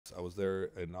I was there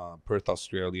in Perth,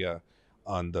 Australia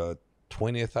on the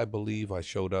 20th, I believe. I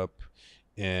showed up,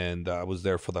 and I was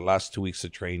there for the last 2 weeks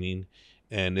of training,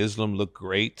 and Islam looked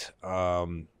great.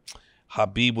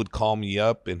 Habib would call me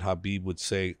up, and Habib would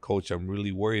say, Coach, I'm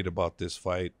really worried about this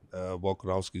fight.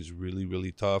 Volkanovski is really,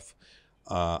 really tough.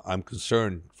 I'm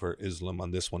concerned for Islam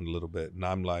on this one a little bit. And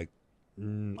I'm like,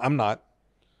 I'm not.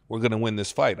 We're going to win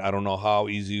this fight. I don't know how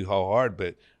easy, how hard,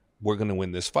 but we're going to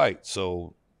win this fight.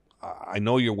 So I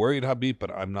know you're worried, Habib, but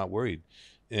I'm not worried.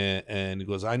 And he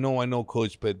goes, I know,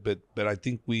 Coach, but I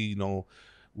think we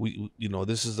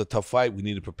this is a tough fight. We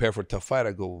need to prepare for a tough fight.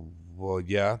 I go, well,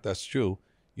 yeah, that's true,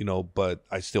 but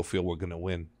I still feel we're going to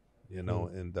win,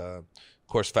 and of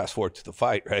course, fast forward to the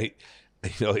fight, right?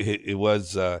 It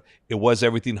was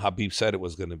everything Habib said it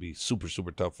was going to be. Super,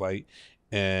 super tough fight.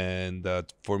 And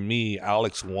for me,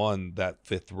 Alex won that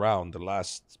fifth round, the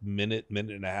last minute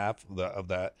and a half of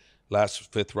that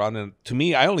last fifth round. And to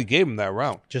me, I only gave him that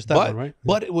round. Just that one, right?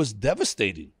 But it was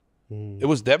devastating. It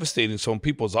was devastating. So in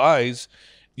people's eyes,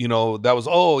 that was,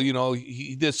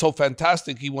 he did so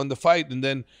fantastic. He won the fight. And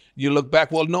then you look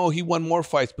back, well, no, he won more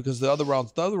fights because the other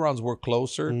rounds were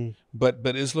closer. But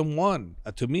Islam won.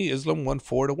 To me, Islam won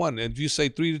 4-1. And if you say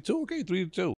 3-2, okay,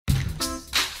 3-2.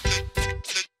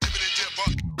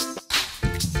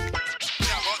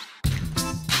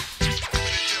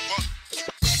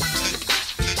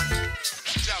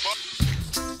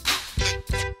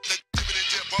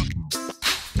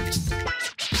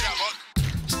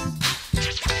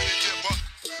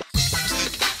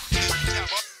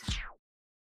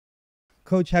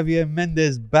 Coach Javier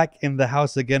Mendez back in the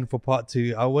house again for part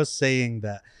 2. I was saying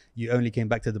that you only came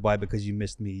back to Dubai because you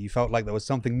missed me. You felt like there was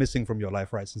something missing from your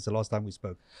life, right, since the last time we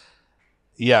spoke.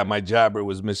 Yeah, my jabber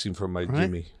was missing from my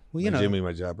Jimmy. Well,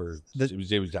 my jabber. It was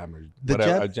Jimmy's jabber. The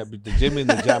Jimmy and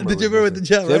the jabber. The Jibber with the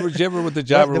jabber. Jibber with the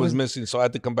jabber was missing, so I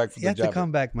had to come back for the jabber. You had to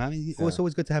come back, man. It's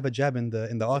always good to have a jab in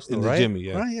the arsenal, in the right? Jimmy,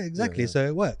 yeah. Right, yeah, exactly. Yeah. So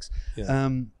it works. Yeah.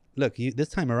 Look, this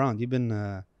time around, you've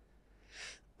been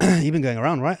going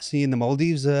around, right? Seeing the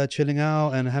Maldives, chilling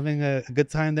out and having a good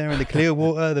time there in the clear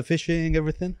water, the fishing,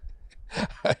 everything.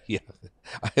 Yeah,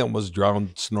 I almost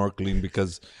drowned snorkeling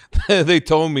because they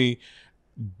told me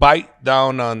bite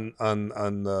down on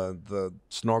the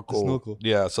snorkel. The snorkel.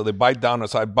 Yeah, so they bite down.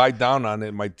 So I bite down on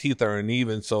it. My teeth are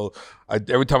uneven. So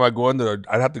every time I go under,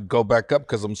 I'd have to go back up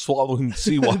because I'm swallowing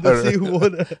seawater.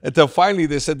 Seawater. Until finally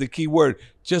they said the key word,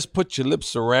 just put your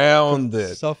lips around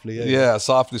it. Softly. Yeah,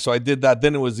 softly. So I did that.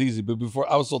 Then it was easy. But before,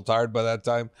 I was so tired by that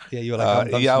time. Yeah, you were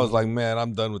like, I was like, man,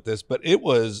 I'm done with this. But it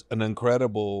was an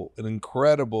incredible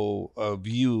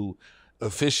view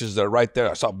of fishes that are right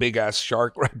there. I saw a big ass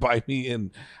shark right by me,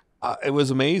 and it was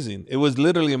amazing. It was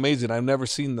literally amazing. I've never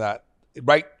seen that.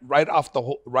 Right off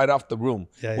the room.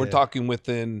 We're talking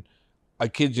within, I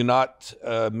kid you not,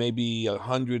 maybe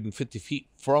 150 feet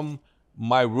from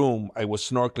my room. I was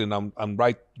snorkeling. I'm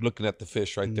right looking at the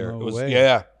fish right there. No it was way.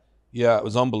 yeah, it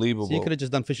was unbelievable. So you could have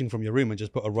just done fishing from your room and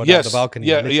just put a rod out the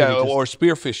balcony. Or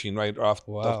spear fishing right off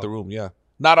the room. Yeah,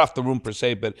 not off the room per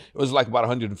se, but it was like about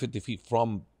 150 feet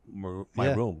from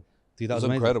my room. Dude, that was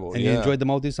amazing. Incredible. And you enjoyed the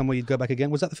Maldives, somewhere you'd go back again?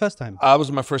 Was that the first time? It was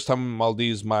my first time in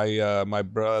Maldives. My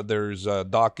brothers,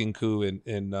 Doc Inku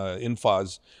and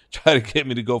Infaz, tried to get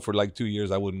me to go for like 2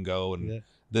 years. I wouldn't go. And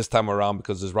this time around,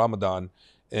 because it's Ramadan,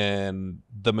 and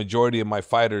the majority of my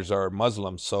fighters are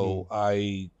Muslims, so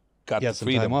I got the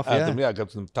freedom. I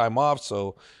got some time off.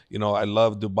 So, I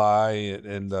love Dubai,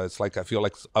 and it's like, I feel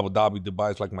like Abu Dhabi,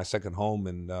 Dubai is like my second home.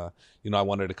 And, I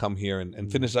wanted to come here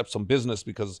and finish up some business,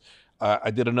 because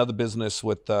I did another business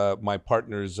with my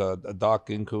partners, Doc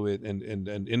Inku and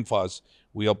Infaz.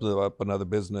 We opened up another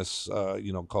business,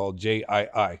 called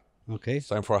JII. Okay.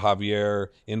 Time for Javier,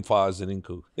 Infaz, and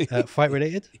Inku. Fight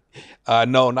related?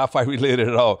 No, not fight related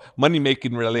at all. Money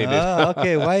making related.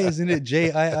 Okay. Why isn't it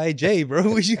JIIJ,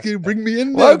 bro? You could bring me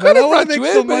in there. Well, I could have brought you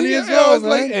in, some money as well. I was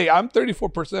like, hey, I'm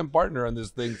 34% partner on this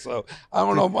thing, so I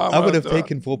don't know. I would have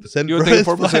taken 4%. You would take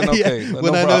 4%, okay. Yeah.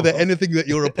 When I know that anything that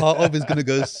you're a part of is going to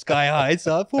go sky high,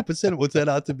 so 4% will turn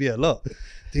out to be a lot.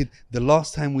 Dude, the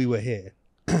last time we were here,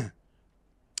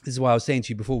 this is why I was saying to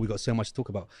you before, we got so much to talk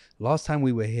about. Last time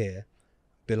we were here,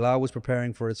 Bela was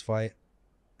preparing for his fight,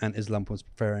 and Islam was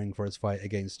preparing for his fight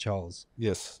against Charles.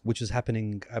 Yes. Which was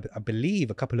happening, I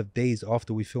believe, a couple of days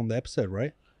after we filmed the episode,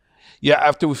 right? Yeah,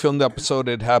 after we filmed the episode,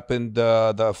 it happened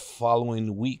the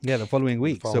following week. Yeah, the following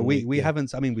week. So we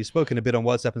haven't, we've spoken a bit on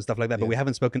WhatsApp and stuff like that, but we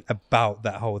haven't spoken about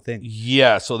that whole thing.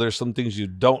 Yeah, so there's some things you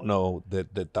don't know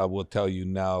that I will tell you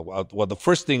now. Well, the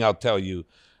first thing I'll tell you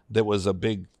that was a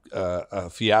big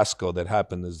fiasco that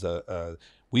happened is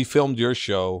we filmed your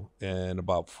show, and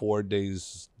about 4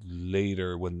 days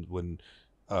later, when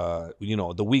you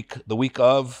know, the week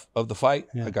of the fight,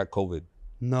 Yeah. I got COVID.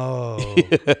 No.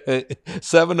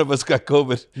 7 of us got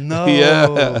COVID. No.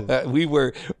 Yeah, we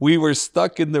were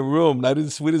stuck in the room.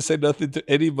 We didn't say nothing to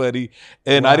anybody,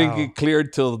 and I didn't Wow. get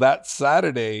cleared till that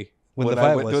Saturday When the I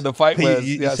fight went was. when the fight was.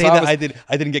 You Yeah, say so that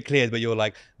I didn't get cleared, but you were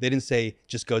like, they didn't say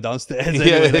just go downstairs anyway.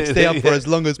 Yeah, Like stay up for yeah. as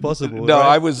long as possible. No,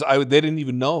 right? they didn't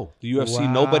even know. The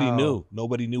UFC, nobody Wow.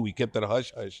 knew. We kept it a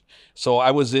hush hush. So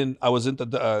I was in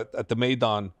the at the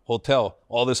Maidan Hotel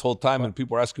all this whole time, and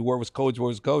people were asking where was Coach,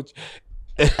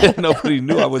 Nobody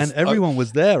knew I was. And everyone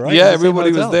was there, right? Yeah, In the same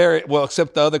everybody was hotel. there. Well,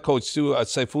 except the other coach too.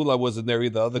 Saifullah wasn't there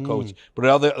either. The other coach,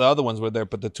 but the other ones were there.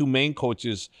 But the 2 main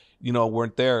coaches, you know,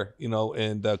 weren't there. You know,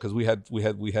 and because we got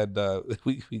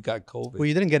COVID. Well,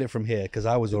 you didn't get it from here because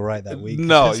I was all right that week.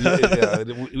 No, yeah,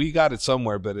 we got it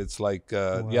somewhere, but it's like,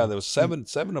 Wow. yeah, there was seven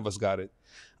of us got it.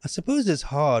 I suppose it's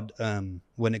hard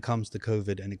when it comes to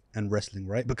COVID and wrestling,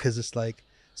 right? Because it's like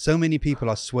so many people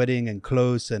are sweating and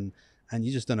close, and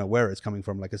you just don't know where it's coming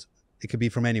from. Like it could be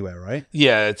from anywhere, right?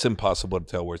 Yeah, it's impossible to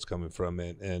tell where it's coming from.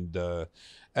 And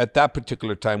at that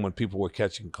particular time when people were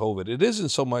catching COVID, it isn't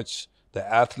so much the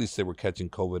athletes that were catching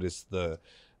COVID, it's the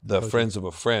friends of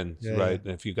a friend, Yeah, right? yeah.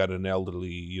 And if you got an elderly,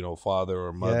 you know, father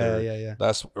or mother, Yeah.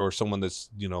 that's or someone that's,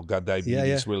 you know, got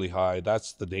diabetes really high,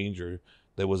 that's the danger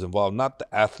that was involved. Not the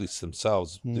athletes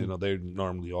themselves, you know, they're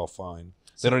normally all fine.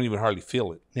 They don't even hardly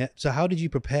feel it. Yeah. So how did you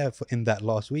prepare in that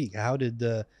last week? How did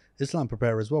Islam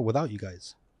prepare as well without you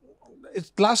guys?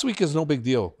 Last week is no big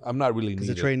deal. I'm not really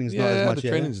needed. The training's not as much. The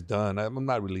training's done. I'm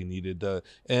not really needed.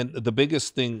 And the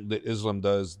biggest thing that Islam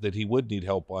does that he would need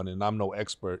help on, and I'm no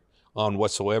expert on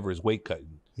whatsoever, is weight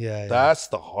cutting. Yeah. That's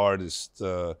the hardest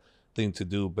thing to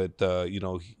do. But you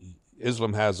know,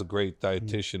 Islam has a great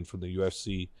dietitian from the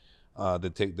UFC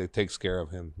that takes care of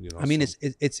him. You know, I mean,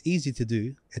 it's easy to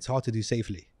do. It's hard to do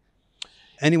safely.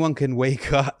 Anyone can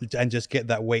wake up and just get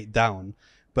that weight down,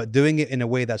 but doing it in a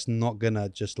way that's not gonna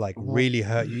just like really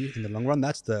hurt you in the long run.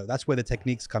 That's where the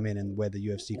techniques come in and where the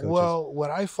UFC coaches. Well,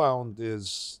 what I found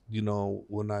is, you know,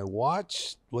 when I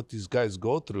watch what these guys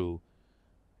go through,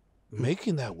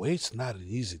 making that weight's not an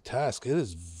easy task. It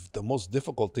is the most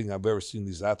difficult thing I've ever seen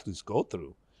these athletes go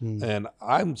through. And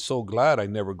I'm so glad I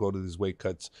never go to these weight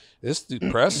cuts. It's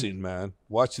depressing, man,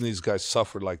 watching these guys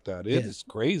suffer like that. It is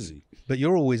crazy. But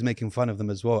you're always making fun of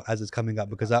them as well as it's coming up,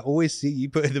 because I always see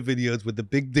you put in the videos with the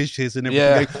big dishes and everything.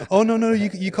 Yeah. Like, oh no,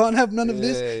 you can't have none of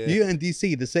this. Yeah. You and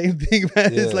DC, the same thing,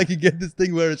 man. It's like you get this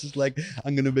thing where it's just like,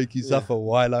 I'm gonna make you suffer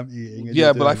while I'm eating. And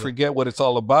Yeah, but I forget what it's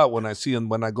all about when I see them.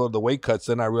 When I go to the weight cuts,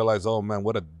 then I realize, oh man,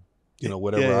 what a, you know,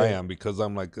 whatever I am, because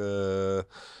I'm like,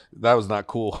 that was not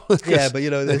cool. Yeah, but you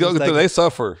know, they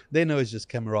suffer. They know it's just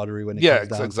camaraderie when it comes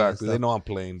down exactly. to They know I'm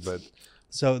playing, but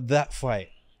so that fight,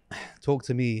 talk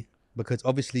to me, because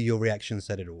obviously your reaction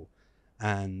said it all.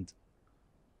 And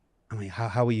I mean,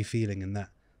 how were you feeling in that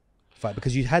fight?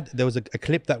 Because there was a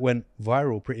clip that went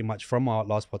viral pretty much from our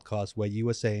last podcast where you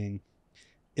were saying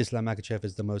Islam Makhachev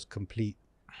is the most complete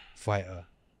fighter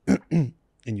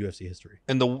in UFC history.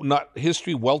 And not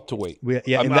history, welterweight.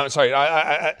 I'm sorry,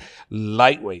 I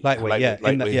lightweight. Lightweight. Yeah.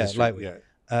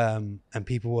 And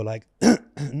people were like,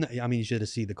 no, I mean, you should have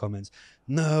seen the comments.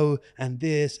 No, and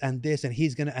this, and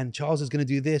Charles is gonna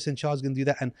do this, and Charles is gonna do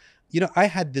that. And you know, I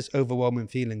had this overwhelming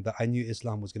feeling that I knew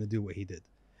Islam was gonna do what he did.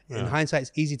 Yeah. In hindsight,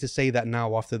 it's easy to say that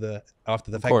now after the fact,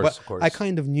 but of course. I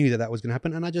kind of knew that was gonna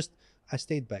happen, and I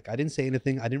stayed back. I didn't say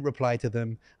anything. I didn't reply to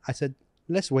them. I said,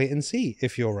 let's wait and see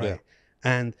if you're right. Yeah.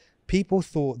 And people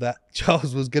thought that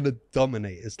Charles was gonna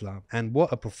dominate Islam, and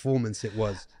what a performance it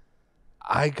was.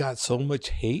 I got so much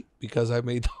hate because I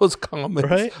made those comments.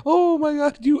 Right? Oh my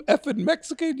God, you effing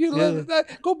Mexican!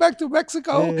 Go back to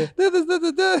Mexico.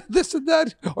 This and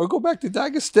that, or go back to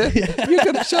Dagestan. You're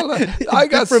gonna shut up. I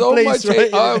got so much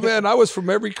hate. Oh man, I was from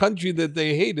every country that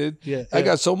they hated. I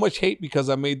got so much hate because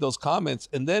I made those comments.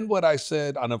 And then what I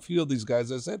said on a few of these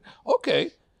guys, I said,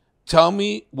 okay, tell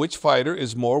me which fighter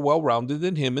is more well-rounded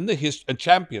than him in the history. And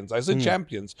champions. I said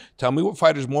champions. Tell me what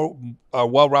fighter's more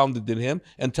well-rounded than him,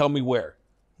 and tell me where.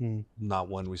 Not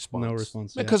one response. No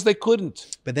response. Because they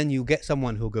couldn't. But then you get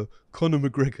someone who'll go, Conor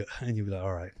McGregor, and you'll be like,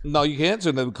 all right. No, you can't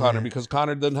answer them Conor because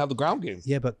Conor doesn't have the ground game.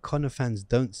 Yeah, but Conor fans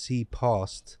don't see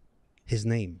past his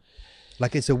name.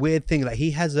 Like, it's a weird thing. Like, he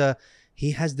has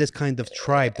this kind of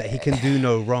tribe that he can do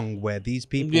no wrong, where these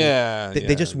people,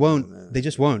 they just won't. They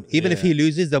just won't. Even if he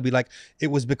loses, they'll be like, it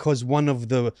was because one of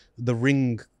the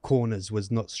ring corners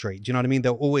was not straight. Do you know what I mean?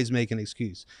 They'll always make an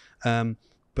excuse.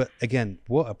 But again,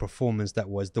 what a performance that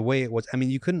was. The way it was. I mean,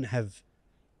 you couldn't have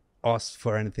asked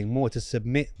for anything more. To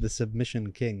submit the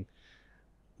submission king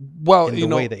Well, in you the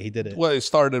know, way that he did it. well, it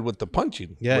started with the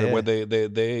punching,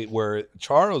 where where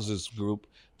Charles's group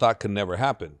thought could never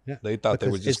happen. Yeah, They thought they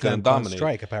were because just going Islam to can't dominate.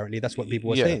 strike. Apparently, that's what people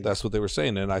were Yeah, saying. that's what they were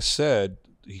saying. And I said,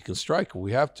 he can strike.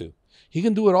 We have to. He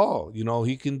can do it all. You know,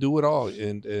 he can do it all,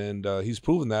 and he's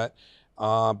proven that.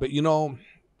 But you know,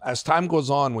 as time goes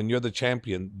on, when you're the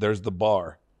champion, there's the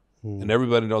bar. And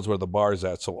everybody knows where the bar is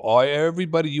at. So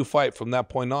everybody you fight from that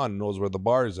point on knows where the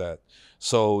bar is at.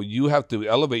 So you have to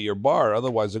elevate your bar.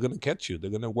 Otherwise, they're going to catch you. They're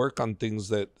going to work on things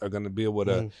that are going to be able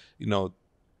to, you know,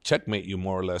 checkmate you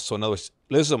more or less. So in other words,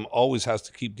 Lizam always has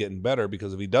to keep getting better,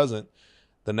 because if he doesn't,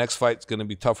 the next fight's going to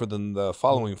be tougher than the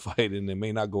following fight, and it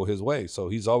may not go his way. So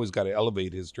he's always got to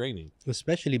elevate his training.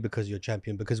 Especially because you're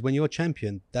champion. Because when you're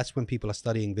champion, that's when people are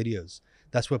studying videos.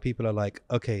 That's where people are like,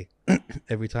 okay,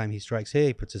 every time he strikes here,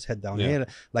 he puts his head down here.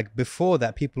 Like before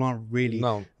that, people aren't really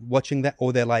watching that,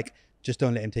 or they're like, just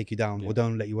don't let him take you down, or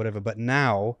don't let you whatever. But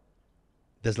now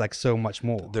there's like so much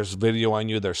more. There's video on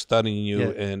you. They're studying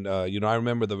you. And, you know, I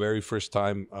remember the very first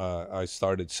time I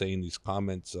started saying these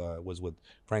comments was with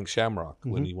Frank Shamrock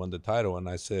when he won the title. And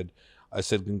I said,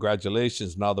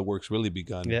 congratulations. Now the work's really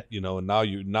begun. You know, and now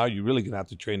you're really going to have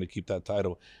to train to keep that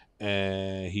title.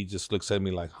 And he just looks at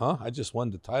me like, huh? I just won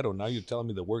the title. Now you're telling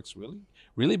me the work's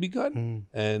really begun?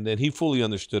 And then he fully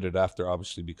understood it after,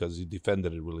 obviously, because he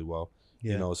defended it really well.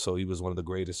 You know, so he was one of the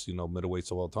greatest, you know,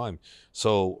 middleweights of all time.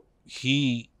 So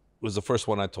he was the first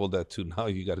one I told that to. Now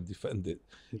you got to defend it.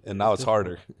 And now it's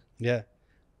harder. Yeah.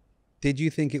 Did you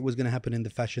think it was going to happen in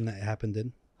the fashion that it happened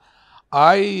in?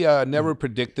 I never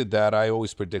predicted that. I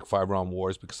always predict 5-round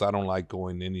wars because I don't like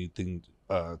going anything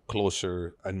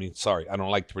closer. I mean, sorry, I don't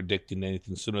like predicting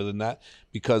anything sooner than that,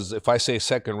 because if I say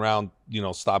second round, you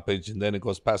know, stoppage, and then it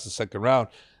goes past the second round,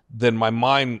 then my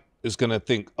mind is going to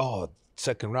think, oh,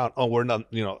 second round, oh, we're not,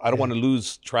 you know, I don't want to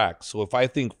lose track. So if I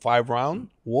think 5-round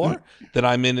war, then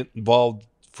I'm involved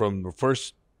from the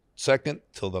first second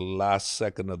till the last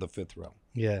second of the 5th round.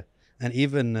 Yeah. And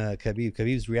even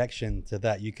Khabib's reaction to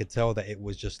that, you could tell that it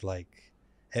was just like,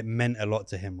 it meant a lot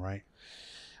to him, right?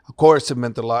 Of course, it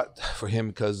meant a lot for him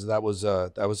because that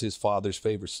was his father's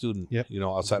favorite student. You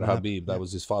know, outside of Habib, that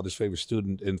was his father's favorite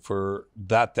student, and for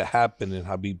that to happen and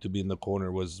Habib to be in the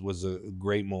corner was a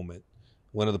great moment.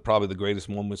 One of probably the greatest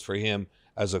moments for him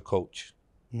as a coach.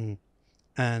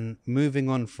 And moving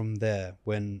on from there,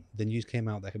 when the news came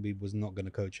out that Habib was not going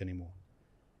to coach anymore,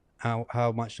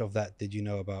 how much of that did you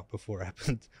know about before it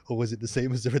happened? Or was it the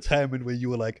same as the retirement where you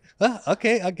were like,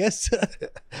 okay, I guess?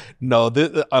 No,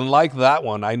 unlike that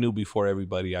one, I knew before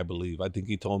everybody, I believe. I think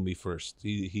he told me first.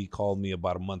 He called me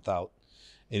about a month out,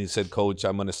 and he said, Coach,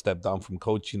 I'm going to step down from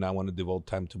coaching. I want to devote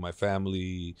time to my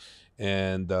family.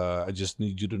 And I just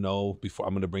need you to know before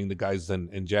I'm going to bring the guys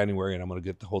in January, and I'm going to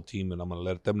get the whole team, and I'm going to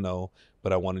let them know.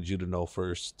 But I wanted you to know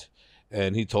first.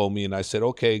 And he told me, and I said,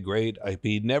 okay, great.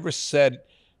 He never said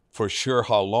for sure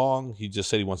how long. He just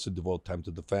said he wants to devote time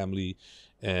to the family.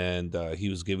 And he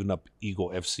was giving up Eagle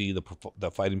FC,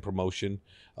 the fighting promotion.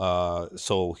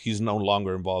 So he's no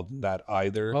longer involved in that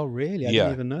either. Oh, really? I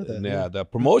didn't even know that. Yeah, the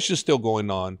promotion's still going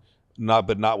on,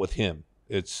 but not with him.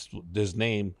 It's his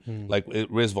name, like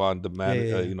Rizvan, the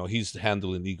man, you know, he's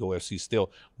handling Eagle FC still,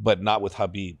 but not with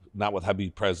Habib, not with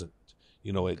Habib present.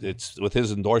 You know, it's with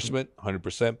his endorsement,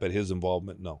 100%, but his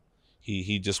involvement, no.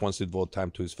 He just wants to devote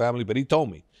time to his family, but he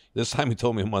told me. This time he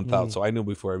told me a month out, so I knew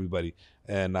before everybody.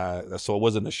 And so it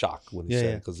wasn't a shock when he said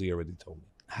it, because he already told me.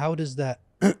 How does that,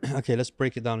 okay, let's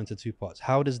break it down into 2 parts.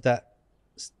 How does that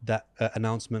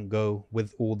announcement go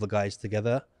with all the guys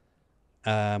together?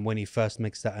 When he first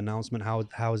makes that announcement,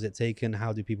 how is it taken?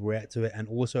 How do people react to it? And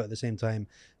also at the same time,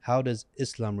 how does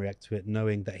Islam react to it,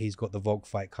 knowing that he's got the Volk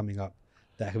fight coming up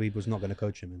that Habib was not going to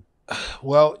coach him in?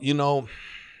 Well, you know,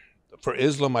 for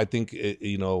Islam, I think,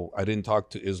 you know, I didn't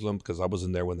talk to Islam because I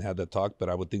wasn't there when they had that talk, but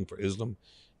I would think for Islam,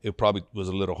 it probably was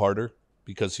a little harder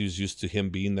because he was used to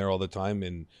him being there all the time.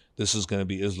 And this is going to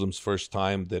be Islam's first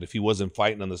time that if he wasn't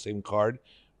fighting on the same card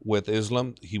with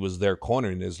Islam, he was there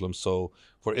cornering Islam. So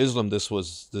for Islam, this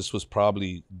was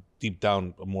probably deep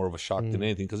down more of a shock than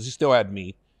anything, because he still had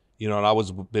me, you know, and I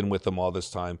was been with him all this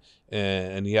time,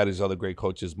 and he had his other great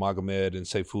coaches, Magomed and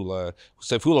Saifullah.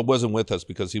 Saifullah wasn't with us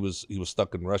because he was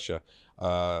stuck in Russia,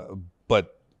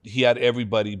 but he had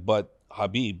everybody but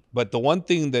Habib. But the one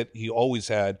thing that he always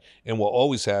had and will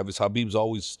always have is Habib's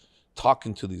always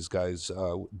talking to these guys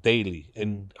daily,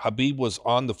 and Habib was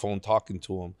on the phone talking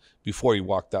to him before he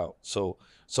walked out. So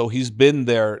he's been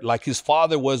there like his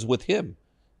father was with him.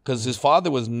 because his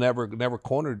father was never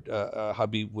cornered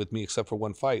Habib with me except for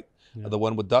one fight, the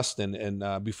one with Dustin.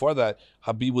 And before that,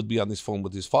 Habib would be on his phone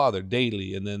with his father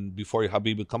daily. And then before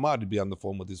Habib would come out, he'd be on the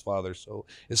phone with his father. So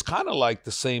it's kind of like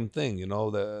the same thing, you know.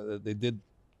 They did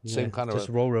same kind of just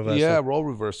role reversal. Yeah, role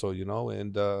reversal, you know.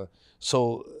 And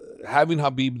so having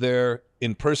Habib there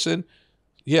in person,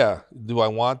 yeah, do I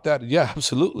want that? Yeah,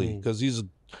 absolutely, because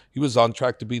he was on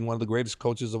track to being one of the greatest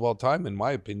coaches of all time, in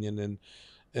my opinion.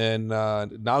 And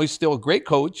now he's still a great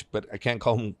coach, but I can't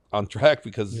call him on track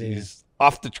because he's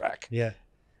off the track. Yeah.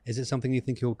 Is it something you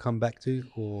think he'll come back to?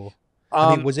 Or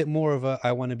I mean, was it more of a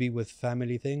I want to be with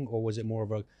family thing, or was it more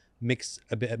of a mix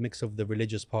of the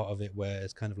religious part of it, where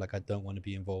it's kind of like I don't want to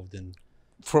be involved in?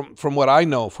 From what I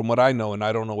know, and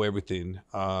I don't know everything,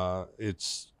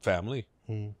 it's family.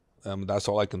 That's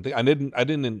all I can think. I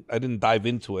didn't dive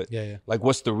into it. Yeah. Like,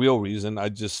 what's the real reason?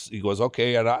 He goes,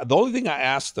 okay. And the only thing I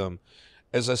asked him,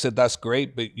 as I said, that's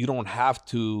great, but you don't have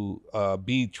to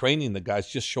be training the guys.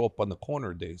 Just show up on the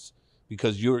corner days,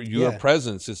 because your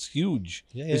presence is huge.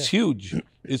 It's huge.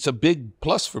 It's a big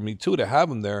plus for me too to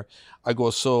have him there. I go,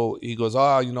 so he goes,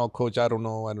 you know, Coach, I don't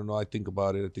know. I think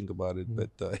about it. But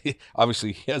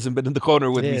obviously he hasn't been in the corner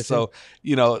with me. So,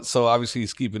 you know, so obviously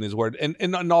he's keeping his word. And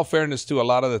in all fairness too, a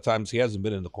lot of the times he hasn't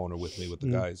been in the corner with me, with the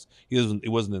guys. He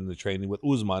wasn't in the training with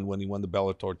Uzman when he won the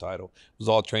Bellator title. It was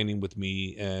all training with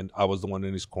me, and I was the one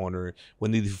in his corner.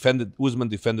 When Uzman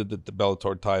defended the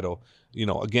Bellator title, you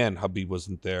know, again, Habib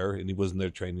wasn't there, and he wasn't there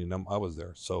training them. I was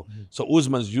there. So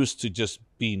Uzman's used to just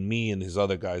being me and his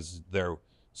other guys there.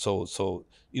 So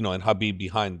you know, and Habib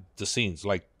behind the scenes,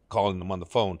 like calling them on the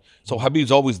phone. So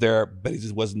Habib's always there, but he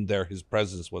just wasn't there. His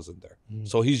presence wasn't there.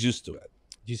 So he's used to it.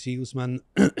 Do you see Usman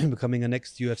becoming a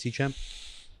next UFC champ?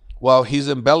 Well, he's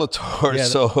in Bellator,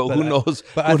 so who knows?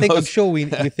 But I'm sure we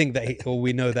think that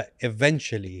we know that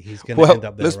eventually he's going to end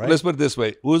up there, right? Let's put it this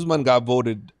way. Usman got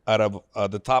voted out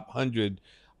of the top 100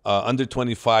 under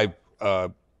 25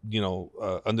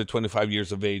 under 25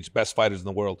 years of age, best fighters in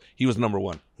the world. He was number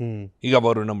one. He got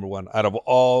voted number one out of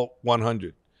all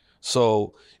 100.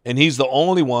 So, and he's the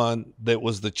only one that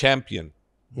was the champion.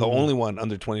 The only one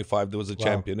under 25 that was a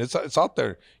champion. It's out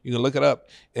there. You can look it up.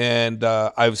 And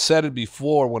I've said it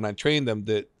before when I trained them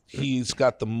that he's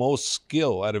got the most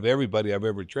skill out of everybody I've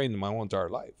ever trained in my whole entire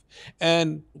life.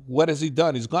 And what has he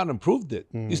done? He's gone and proved it.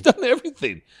 He's done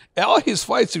everything. All his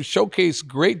fights have showcased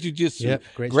great jiu-jitsu,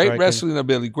 great wrestling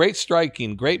ability, great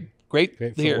striking, great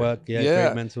footwork,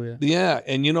 great mental, Yeah,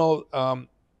 and you know,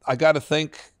 I got to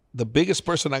thank the biggest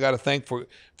person I got to thank for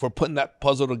putting that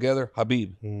puzzle together,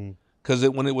 Habib. Because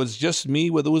when it was just me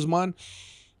with Uzman,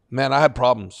 man, I had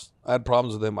problems. I had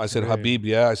problems with him. I said, Habib,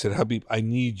 Habib, I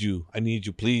need you.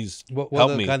 Please help me.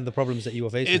 What are the kind of the problems that you were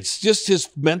facing? It's just his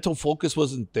mental focus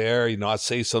wasn't there. You know, I'd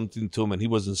say something to him and he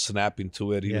wasn't snapping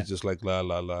to it. He was just like, la,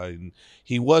 la, la. And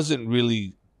he wasn't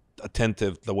really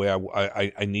attentive the way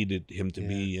I needed him to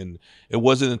be. And it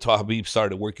wasn't until Habib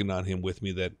started working on him with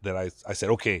me that I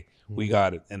said, okay, we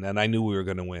got it. And then I knew we were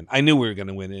going to win. And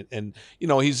you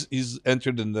know, he's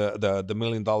entered in the $1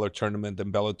 million tournament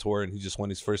in Bellator, and he just won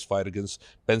his first fight against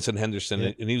Benson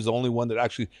Henderson. And he was the only one that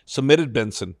actually submitted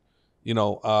Benson. You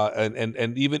know,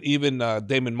 and even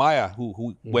Damon Maya,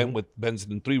 who went with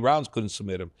Benson in 3 rounds, couldn't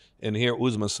submit him. And here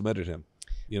Uzma submitted him,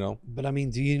 you know. But I mean,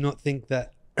 do you not think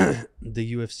that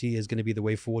the UFC is going to be the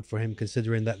way forward for him,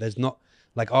 considering that there's not,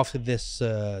 like, after this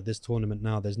tournament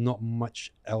now, there's not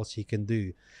much else he can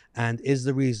do? And is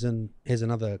the reason, here's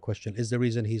another question, is the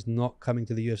reason he's not coming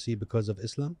to the UFC because of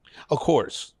Islam? Of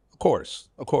course. If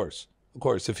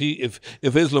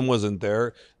Islam wasn't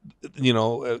there, you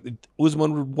know,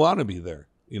 Uzman would want to be there,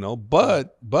 you know.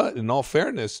 But in all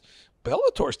fairness,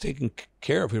 Bellator's taking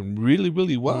care of him really,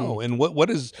 really well. And what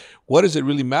does it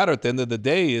really matter at the end of the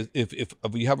day is if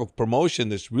you have a promotion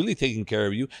that's really taking care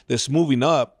of you, that's moving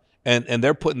up, and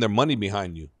they're putting their money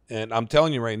behind you. And I'm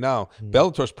telling you right now,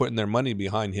 Bellator's putting their money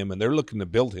behind him, and they're looking to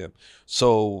build him.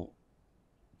 So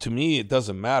to me, it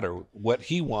doesn't matter. What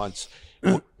he wants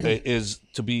is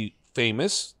to be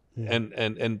famous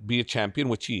and be a champion,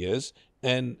 which he is,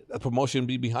 and a promotion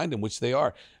be behind him, which they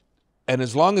are. And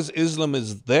as long as Islam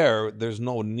is there, there's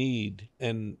no need.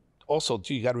 And also,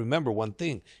 you got to remember one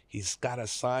thing. He's got a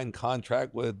signed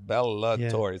contract with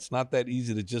Bellator. It's not that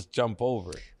easy to just jump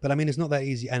over. But I mean, it's not that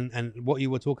easy. And what you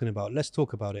were talking about, let's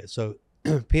talk about it. So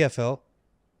PFL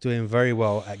doing very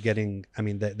well at getting, I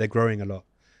mean, they're growing a lot.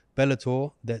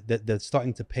 Bellator, they're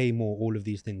starting to pay more, all of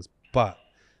these things. But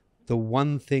the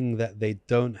one thing that they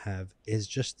don't have is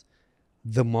just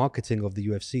the marketing of the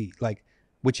UFC. Like,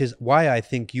 which is why I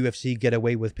think UFC get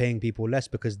away with paying people less,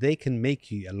 because they can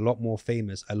make you a lot more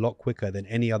famous a lot quicker than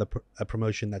any other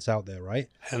promotion that's out there, right?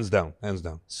 Hands down, hands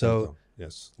down. So hands down.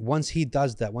 Yes, once he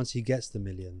does that, once he gets the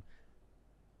million,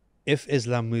 if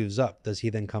Islam moves up, does he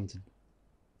then come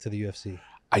to the UFC?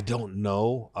 I don't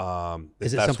know.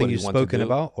 Is it something you've spoken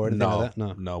about or anything like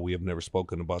that? No, we have never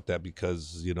spoken about that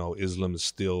because, you know, Islam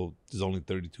is only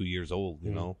 32 years old,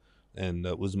 you know, and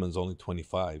Uzman's only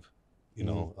 25. You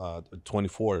know,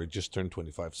 24, just turned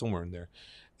 25, somewhere in there.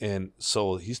 And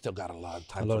so he's still got a lot of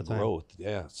time for growth.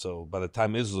 Yeah. So by the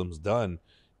time Islam's done,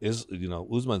 you know,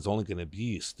 Usman's only going to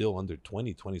be still under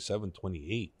 20, 27,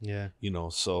 28. Yeah. You know,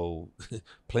 so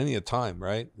plenty of time,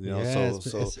 right? You know, yeah,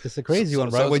 it's a crazy one,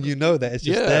 right? When you know that it's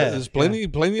just there. There's plenty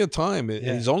of time.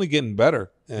 He's only getting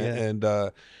better. And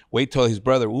wait till his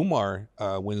brother Umar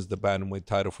wins the bantamweight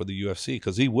title for the UFC,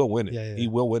 because he will win it. He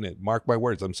will win it. Mark my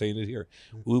words. I'm saying it here.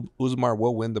 Umar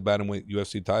will win the bantamweight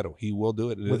UFC title. He will do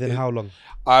it. Within how long?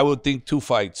 I would think 2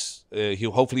 fights.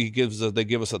 Hopefully they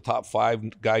give us a top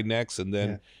 5 guy next, and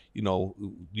then you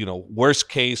know, worst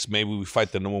case, maybe we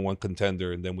fight the #1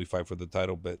 contender and then we fight for the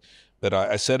title. But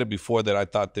I said it before that I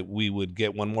thought that we would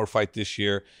get one more fight this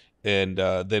year, and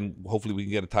then hopefully we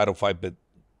can get a title fight. But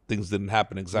things didn't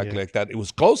happen exactly like that. It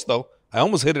was close though. I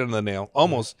almost hit it on the nail,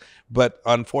 almost. But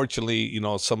unfortunately, you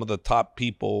know, some of the top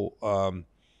people,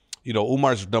 you know,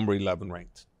 Umar's number 11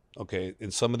 ranked. Okay,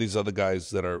 and some of these other guys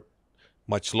that are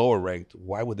much lower ranked,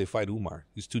 why would they fight Umar?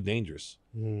 He's too dangerous.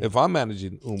 If I'm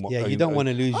managing Umar, you don't want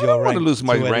to lose I your don't rank. want to lose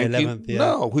my ranking. 11th,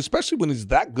 No, especially when he's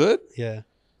that good. Yeah.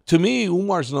 To me,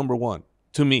 Umar's number 1.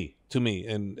 To me,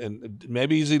 and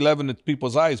maybe he's 11 in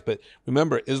people's eyes, but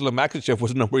remember, Islam Makhachev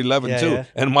was number 11 too. Yeah.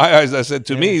 And in my eyes, I said,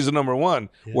 to me, he's the number 1.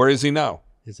 Yeah. Where is he now?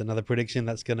 It's another prediction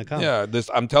that's going to come. Yeah,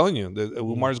 I'm telling you,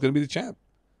 Umar's going to be the champ.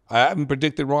 I haven't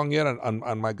predicted wrong yet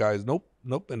on my guys.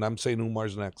 Nope. And I'm saying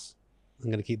Umar's next. I'm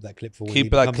going to keep that clip for when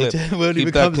Keep that clip.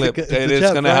 Keep that clip.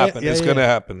 It's going to happen. It's going to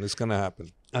happen. It's going to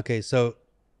happen. Okay, so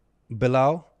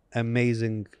Bela,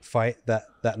 amazing fight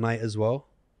that night as well.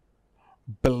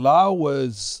 Bela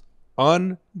was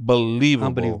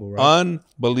unbelievable. Right?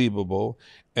 Unbelievable.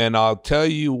 And I'll tell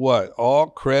you what, all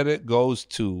credit goes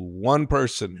to one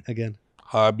person. Again.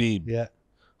 Habib. Yeah.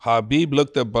 Habib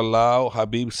looked at Bela.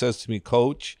 Habib says to me,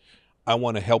 Coach, I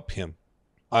want to help him.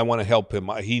 I want to help him.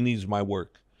 He needs my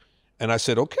work. And I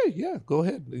said, okay, yeah, go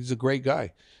ahead. He's a great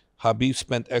guy. Habib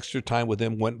spent extra time with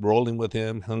him, went rolling with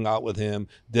him, hung out with him,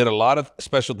 did a lot of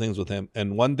special things with him.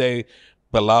 And one day,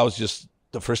 Bela was just,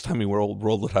 the first time he rolled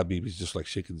with Habib, he's just like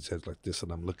shaking his head like this.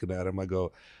 And I'm looking at him. I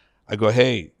go,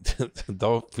 hey,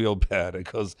 don't feel bad.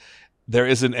 It goes, there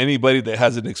isn't anybody that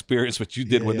hasn't experienced what you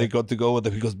did when they go with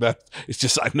him. He goes, man, it's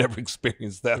just I've never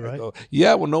experienced that. Right. I go,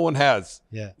 yeah, well, no one has.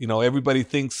 Yeah. You know, everybody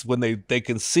thinks when they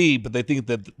can see, but they think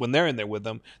that when they're in there with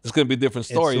them, it's going to be a different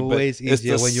story. It's always but it's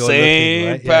easier the when you're same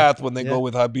looking, right? path when they go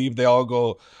with Habib. They all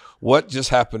go, what just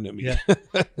happened to me? Yeah.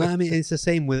 No, I mean, it's the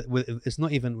same with it's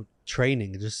not even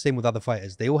training. It's just the same with other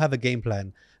fighters. They all have a game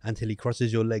plan until he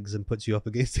crosses your legs and puts you up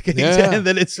against the cage, and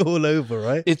then it's all over,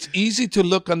 right? It's easy to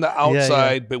look on the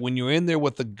outside, but when you're in there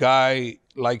with a guy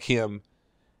like him,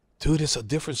 dude, it's a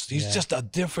difference. He's just a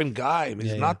different guy. I mean,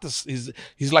 he's not this.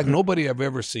 He's like nobody I've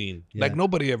ever seen. Like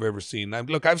nobody I've ever seen.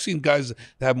 Look, I've seen guys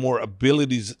that have more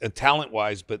abilities talent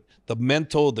wise, but the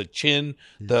mental, the chin,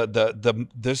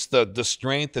 the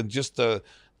strength, and just the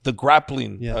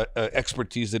grappling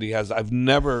expertise that he has. I've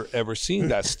never ever seen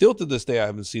that. Still to this day, I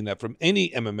haven't seen that from any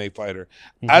MMA fighter.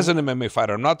 As an MMA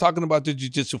fighter, I'm not talking about the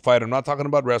jiu-jitsu fighter. I'm not talking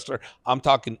about wrestler. I'm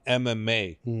talking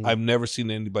MMA. I've never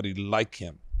seen anybody like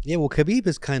him. Yeah, well, Khabib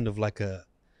is kind of like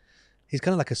he's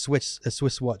kind of like a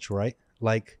Swiss watch, right?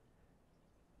 Like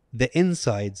the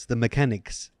insides, the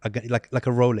mechanics are like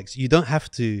a Rolex. You don't have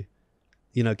to,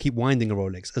 you know, keep winding a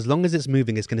Rolex. As long as it's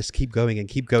moving, it's going to keep going and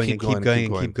keep going and keep going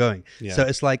and keep going. Yeah. So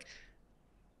it's like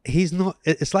he's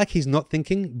not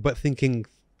thinking, but thinking,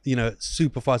 you know,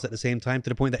 super fast at the same time, to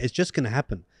the point that it's just going to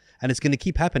happen, and it's going to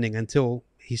keep happening until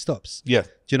he stops. Yeah. Do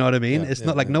you know what I mean? It's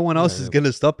not like no one else is going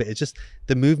to stop it. It's just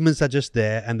the movements are just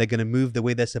there, and they're going to move the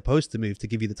way they're supposed to move to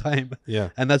give you the time. Yeah.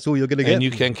 And that's all you're going to get. And you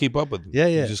can't keep up with him. Yeah,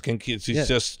 yeah. You just can't keep.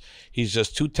 He's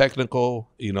just too technical.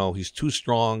 You know, he's too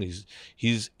strong.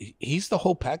 He's the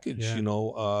whole package. You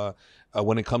know,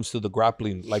 when it comes to the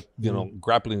grappling, like, you know,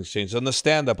 grappling exchange. And the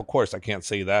stand-up, of course, I can't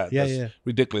say that. That's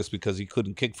ridiculous, because he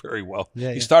couldn't kick very well.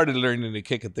 He started learning to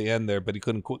kick at the end there, but he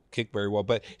couldn't kick very well.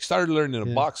 But he started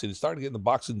learning boxing. He started getting the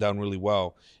boxing down really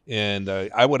well. And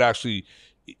I would actually,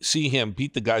 see him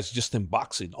beat the guys just in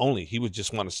boxing only. He would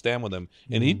just want to stand with them,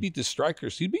 and he'd beat the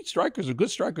strikers. He'd beat strikers or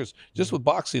good strikers just with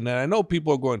boxing. And I know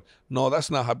people are going, no,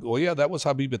 that's not Habib. Well, yeah, that was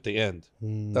Habib at the end.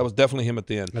 That was definitely him at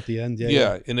the end. At the end,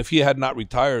 yeah. And if he had not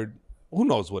retired, who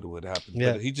knows what would happen.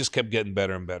 Yeah. But he just kept getting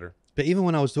better and better. But even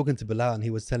when I was talking to Bela and he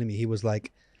was telling me, he was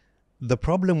like, the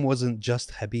problem wasn't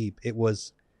just Habib. It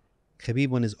was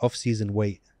Khabib on his off-season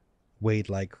weighed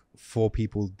like 4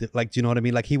 people. Like, do you know what I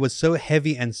mean? Like, he was so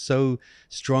heavy and so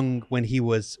strong when he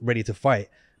was ready to fight.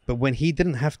 But when he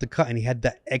didn't have to cut and he had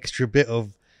that extra bit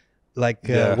of like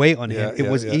weight on him, it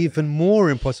was even more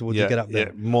impossible to get up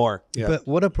there. Yeah. But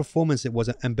what a performance it was.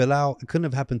 And Bilal, it couldn't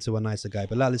have happened to a nicer guy.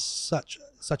 Bilal is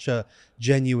such a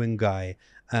genuine guy.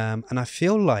 And I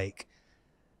feel like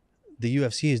the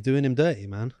UFC is doing him dirty,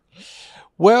 man.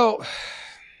 Well,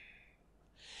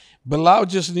 Bilal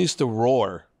just needs to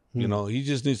roar. You know, he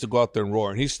just needs to go out there and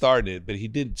roar. And he started, but he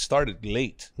did start it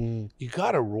late. You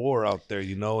got to roar out there,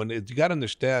 you know, and you got to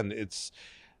understand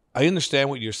I understand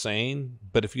what you're saying,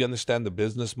 but if you understand the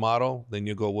business model, then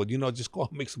you go, well, you know, just go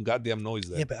and make some goddamn noise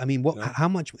there. Yeah, but I mean, how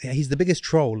much, he's the biggest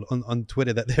troll on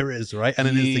Twitter that there is, right? And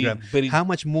on Instagram. But how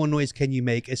much more noise can you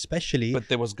make, especially? But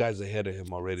there was guys ahead of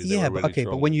him already. Yeah, but okay,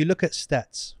 but when you look at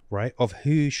stats, right, of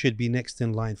who should be next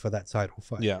in line for that title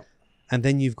fight. Yeah. And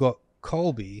then you've got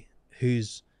Colby, who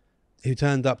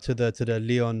turned up to the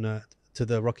Leon, to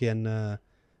the Rocky and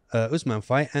Usman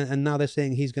fight, and now they're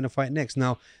saying he's going to fight next.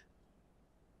 Now,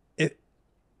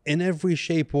 in every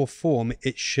shape or form,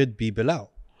 it should be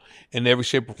Bilal. In every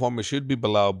shape or form, it should be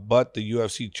Bilal, but the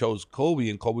UFC chose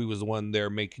Colby, and Colby was the one there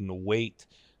making the weight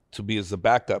to be as the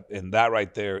backup, and that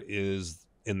right there is,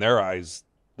 in their eyes,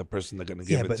 the person they're going to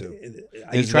give it to.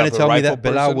 Are you trying to tell me that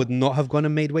Bilal would not have gone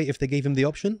and made weight if they gave him the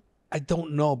option? I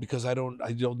don't know, because I don't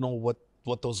know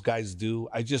what those guys do.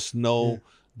 I just know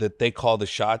that they call the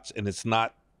shots, and it's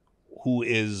not who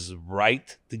is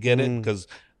right to get it, because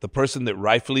the person that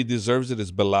rightfully deserves it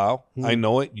is Bilal. I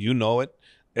know it. You know it.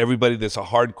 Everybody that's a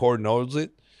hardcore knows it.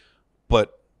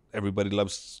 But everybody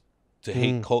loves to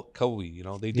hate Colby. You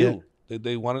know, they do.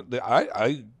 They want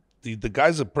it. The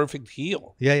guy's a perfect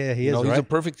heel. Yeah, he is. He's a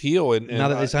perfect heel. And now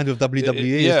that they signed with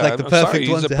WWE, it's like the perfect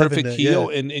one. He's a perfect heel.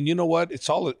 And you know what? It's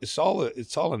all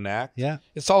an act. Yeah,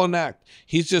 it's all an act.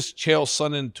 He's just Chael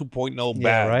Sonnen 2.0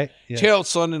 bad. Right. Yeah. Chael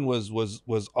Sonnen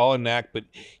was all an act, but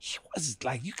he was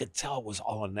like, you could tell it was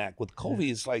all an act. With Colby,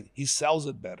 it's like he sells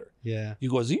it better. Yeah. You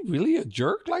go, is he really a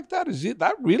jerk like that? Is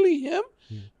that really him?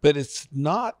 But it's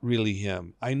not really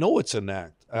him. I know it's an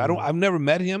act. I've never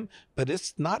met him, but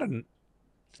it's not an.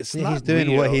 He's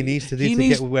doing what he needs to do to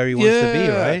get where he wants to be,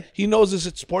 right? He knows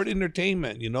it's sport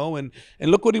entertainment, you know, and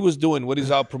look what he was doing. What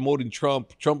he's out promoting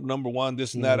Trump #1,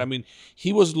 this and that. I mean,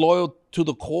 he was loyal to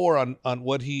the core on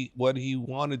what he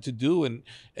wanted to do,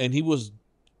 and he was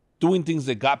doing things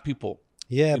that got people.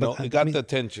 Yeah, but it got the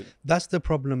attention. That's the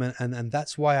problem, and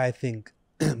that's why I think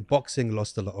boxing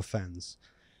lost a lot of fans,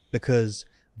 because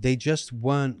they just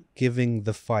weren't giving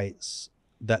the fights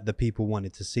that the people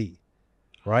wanted to see,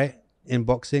 right? In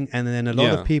boxing. And then a lot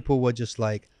of people were just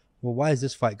like, well, why is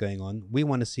this fight going on? We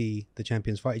want to see the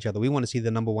champions fight each other. We want to see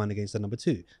the #1 against the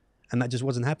 #2. And that just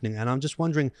wasn't happening. And I'm just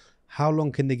wondering, how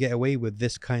long can they get away with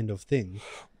this kind of thing?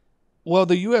 Well,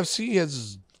 the UFC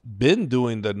has been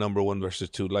doing the #1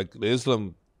 versus 2, like the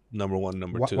Islam #1,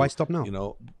 #2. Why stop now? You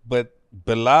know, but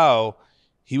Bilal,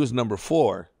 he was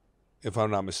 #4, if I'm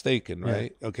not mistaken,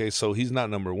 right? Yeah. Okay, so he's not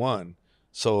 #1.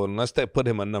 So unless they put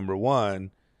him on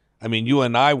 #1, I mean, you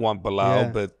and I want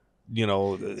Bilal, but you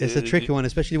know, it's a tricky one,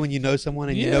 especially when you know someone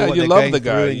and you know what you they're love going the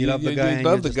guy. through, and you love the guy. You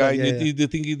love the guy. You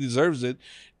think he deserves it,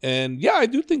 and I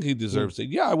do think he deserves it.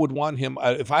 Yeah, I would want him.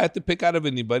 If I had to pick out of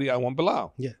anybody, I want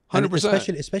Bilal. Yeah,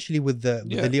 100%. Especially with the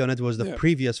Leon Edwards, the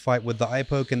previous fight with the eye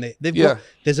poke, and they've got.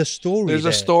 There's a story. There's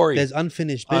a story. There's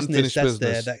unfinished business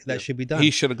there that should be done. He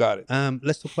should have got it.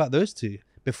 Let's talk about those two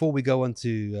before we go on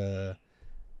to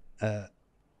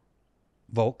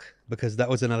Volk, because that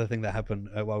was another thing that happened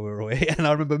while we were away. And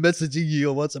I remember messaging you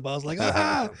on WhatsApp. I was like,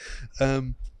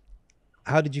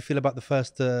 how did you feel about the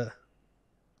first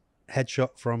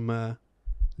headshot from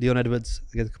Leon Edwards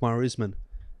against Kamararo Usman?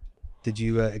 Did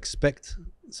you expect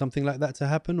something like that to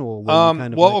happen, or were you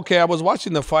kind of okay, I was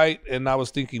watching the fight and I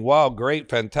was thinking, wow, great,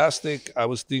 fantastic. I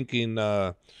was thinking,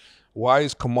 why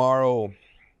is Kamararo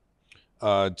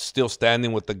still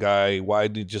standing with the guy? Why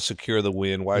did he just secure the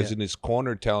win? Why isn't his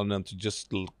corner telling them to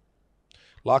just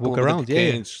lock him around,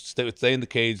 stay in the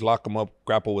cage, lock him up,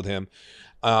 grapple with him?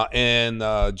 And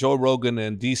Joe Rogan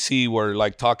and DC were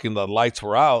like talking, the lights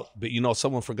were out, but you know,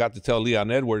 someone forgot to tell Leon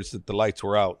Edwards that the lights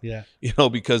were out. Yeah, you know,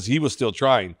 because he was still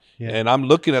trying. Yeah. And I'm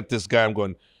looking at this guy, I'm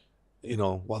going, you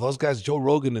know, while those guys, Joe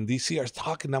Rogan and DC, are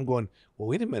talking, I'm going, well,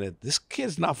 wait a minute. This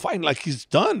kid's not fighting like he's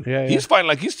done. Yeah, he's fighting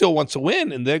like he still wants to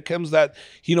win. And there comes that,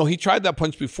 you know, he tried that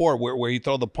punch before where he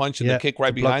throw the punch and the kick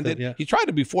right behind it. Yeah. He tried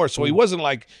it before. So he wasn't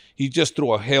like he just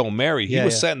threw a Hail Mary. He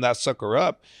was setting that sucker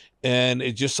up. And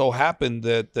it just so happened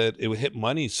that it would hit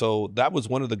money. So that was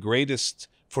one of the greatest,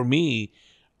 for me,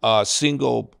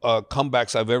 single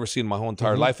comebacks I've ever seen in my whole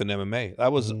entire life in MMA.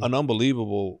 That was an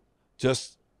unbelievable,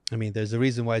 just... I mean, there's a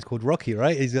reason why it's called Rocky,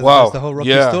 right? Wow. That's the whole Rocky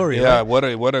story, yeah.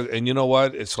 right? And you know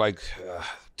what? It's like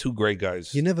two great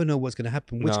guys. You never know what's going to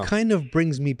happen, which kind of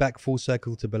brings me back full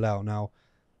circle to Belal. Now,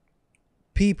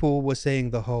 people were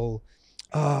saying the whole,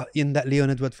 in that Leon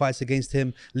Edward fights against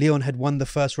him, Leon had won the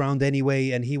first round anyway,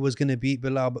 and he was going to beat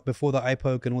Belal before the eye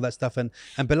poke and all that stuff. And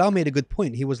Belal made a good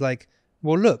point. He was like,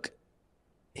 well, look,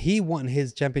 he won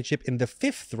his championship in the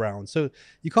 5th round. So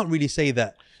you can't really say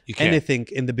that anything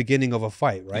in the beginning of a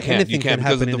fight, right? You can't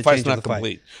happen because in the fight's not of the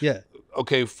complete. Fight. Yeah.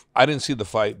 Okay, I didn't see the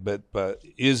fight, but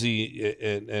Izzy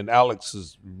and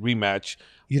Alex's rematch.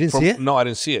 You didn't see it? No, I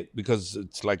didn't see it because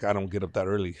it's like I don't get up that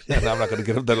early. And I'm not going to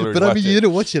get up that early. But I mean, you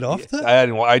didn't watch it after? I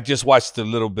didn't. I just watched a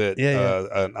little bit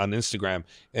on Instagram,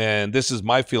 and this is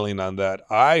my feeling on that.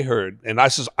 I heard,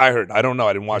 I don't know.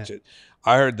 I didn't watch it.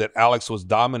 I heard that Alex was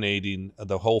dominating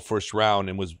the whole first round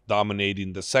and was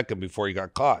dominating the second before he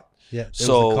got caught. Yeah.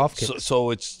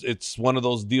 So it's one of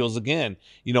those deals again.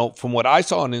 You know, from what I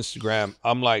saw on Instagram,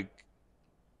 I'm like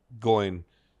going,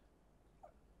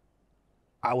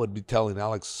 I would be telling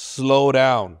Alex, slow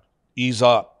down, ease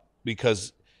up,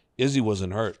 because Izzy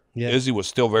wasn't hurt. Yeah. Izzy was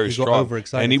still very strong.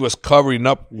 Overexcited. And he was covering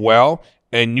up well.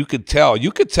 And you could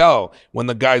tell when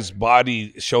the guy's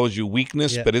body shows you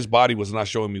weakness, but his body was not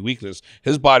showing me weakness.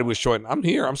 His body was showing, I'm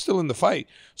here, I'm still in the fight.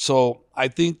 So I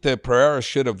think that Pereira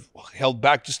should have held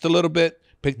back just a little bit,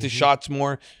 picked his shots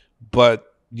more. But,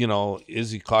 you know,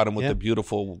 Izzy caught him with a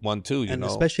beautiful one too, you know.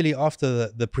 Especially after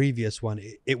the previous one,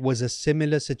 it was a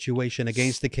similar situation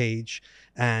against the cage.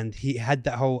 And he had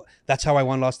that whole, that's how I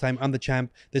won last time. I'm the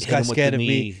champ. This guy's scared of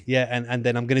me. Yeah, and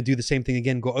then I'm going to do the same thing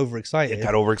again. Got overexcited.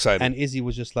 Got overexcited. And Izzy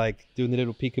was just like doing the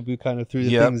little peekaboo kind of through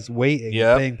the things, waiting,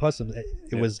 playing possum.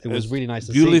 It was really nice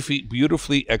to see.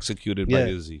 Beautifully executed by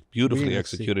Izzy. Beautifully really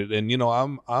executed. And, you know,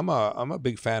 I'm a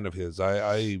big fan of his.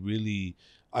 I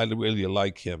really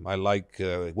like him. I like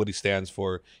what he stands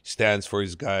for. He stands for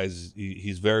his guys.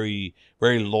 He's very,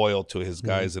 very loyal to his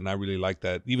guys, and I really like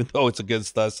that. Even though it's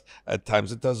against us at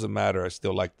times, it doesn't matter. I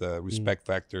still like the respect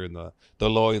factor and the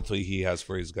loyalty he has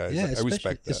for his guys. Yeah, I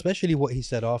respect that. Especially what he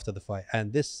said after the fight.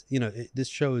 And this, you know, this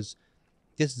shows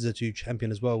this is a true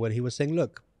champion as well, when he was saying,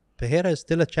 look, Pereira is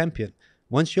still a champion.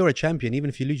 Once you're a champion, even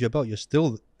if you lose your belt, you're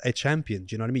still a champion.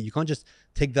 Do you know what I mean? You can't just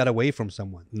take that away from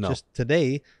someone. No. Just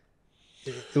today,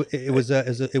 it was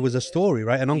a story,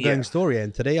 right? An ongoing story,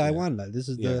 and today I won. Like, this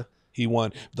is he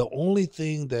won. The only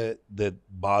thing that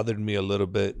bothered me a little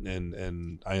bit,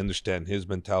 and I understand his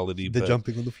mentality, the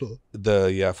jumping on the floor.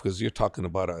 Because you're talking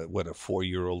about a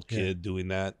 4-year-old kid doing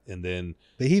that, and then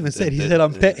but he even said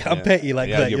I'm petty like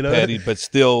that. You're you know? petty, but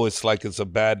still, it's like it's a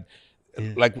bad.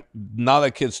 Like now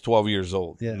that kid's 12 years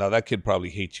old. Yeah. Now that kid probably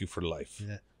hates you for life.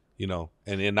 Yeah. You know,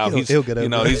 and now he'll get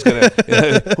over it. He's gonna.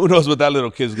 Who knows what that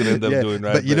little kid's gonna end up doing,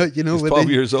 right? But you know, he's 12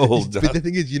 years old. But the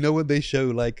thing is, you know, when they show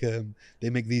like they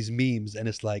make these memes, and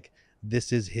it's like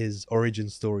this is his origin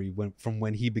story from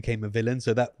when he became a villain.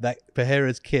 So that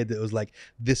Pereira's kid, it was like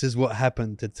this is what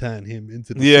happened to turn him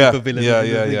into the super villain.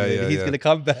 Yeah. He's gonna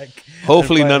come back.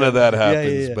 Hopefully, none of that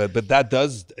happens. But that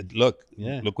does look.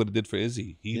 Yeah. Look what it did for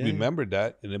Izzy. He remembered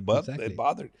that, and it bothered.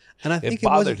 And I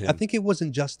think it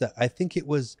wasn't just that. I think it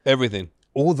was everything,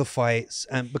 all the fights,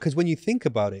 and because when you think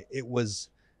about it, it was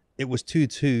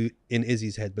 2-2 in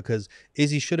Izzy's head, because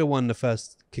Izzy should have won the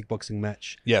first kickboxing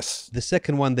match. Yes. The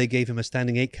second one, they gave him a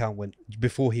standing 8 count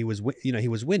before he was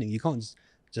winning. You can't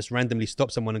just randomly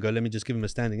stop someone and go, let me just give him a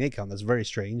standing 8 count. That's very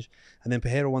strange. And then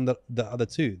Pereira won the other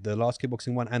two, the last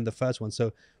kickboxing one and the first one.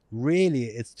 So really,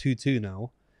 it's 2-2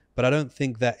 now. But I don't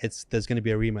think that there's going to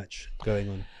be a rematch going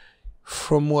on.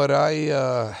 From what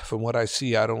I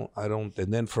see, I don't.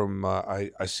 And then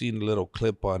I seen a little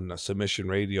clip on Submission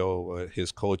Radio.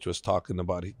 His coach was talking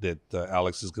about that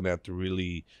Alex is going to have to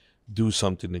really do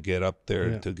something to get up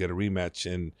there to get a rematch.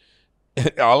 And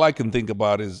all I can think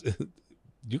about is,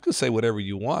 you can say whatever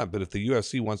you want, but if the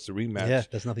UFC wants to rematch,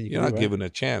 there's nothing you're not given a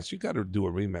chance. You got to do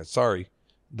a rematch. Sorry,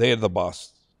 they're the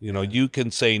boss. You know, you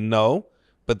can say no,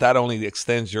 but that only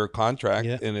extends your contract,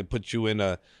 Yeah. and it puts you in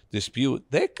a dispute.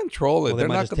 They control it. Well, they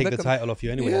might just take the title off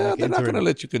you anyway. Yeah, like they're not going to interim.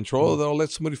 let you control. They'll let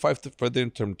somebody fight for the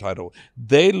interim title.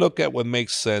 They look at what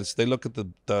makes sense. They look at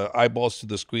the eyeballs to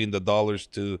the screen, the dollars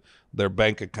to their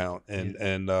bank account,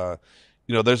 and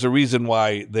you know, there's a reason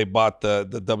why they bought the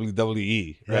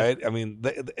WWE, right? I mean,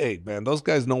 hey, man, those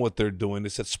guys know what they're doing.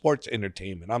 It's a sports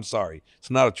entertainment. I'm sorry, it's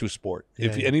not a true sport.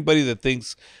 If anybody that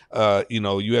thinks, you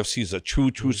know, UFC is a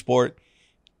true sport,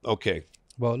 okay.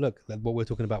 Well, look, what we're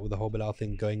talking about with the whole Bela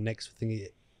thing going next thing.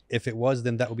 If it was,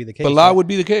 then that would be the case. Bela right? would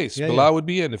be the case. Yeah, Bela would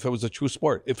be in if it was a true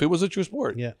sport. If it was a true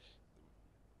sport, yeah,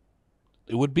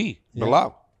 it would be Yeah.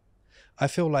 Bela. I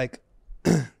feel like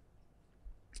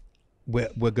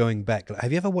we're going back. Like,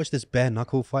 have you ever watched this bare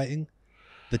knuckle fighting,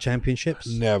 the championships?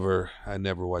 Never. I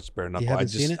never watched bare knuckle. haven't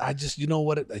seen it? I just, you know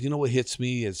what? You know what hits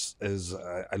me is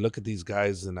I look at these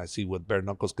guys and I see what bare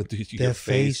knuckles can do to Their your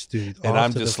face, dude. and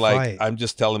I'm after just the like, fight. I'm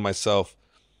just telling myself,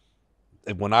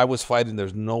 when I was fighting,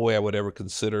 there's no way I would ever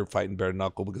consider fighting bare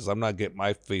knuckle because I'm not getting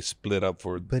my face split up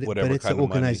for whatever but it's kind an of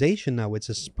money. organization now. It's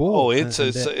a sport. Oh, it's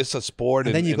a sport,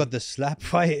 and then you got the slap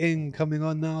fighting coming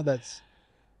on now. That's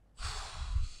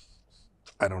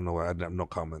I don't know. I have no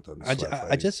comment on this.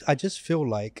 I just feel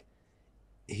like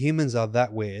humans are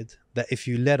that weird that if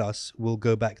you let us, we'll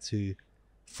go back to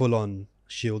full on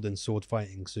shield and sword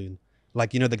fighting soon.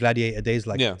 Like, you know, the gladiator days,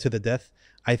 like to the death.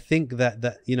 I think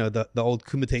that you know, the old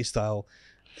Kumite style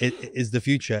is the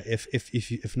future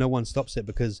if no one stops it,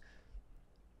 because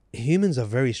humans are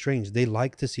very strange. They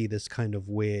like to see this kind of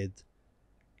weird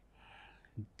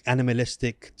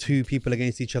animalistic two people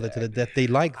against each other to the death. They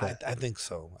like that. I think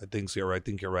so. I think you're right. I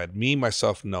think you're right. Me,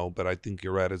 myself, no, but I think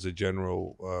you're right as a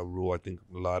general rule. I think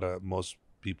most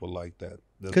people like that.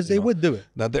 Because they would do it.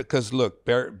 Now, because look,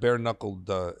 bare knuckle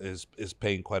is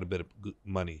paying quite a bit of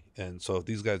money, and so if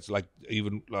these guys, like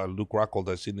even Luke Rockhold,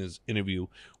 I've seen his interview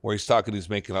where he's talking,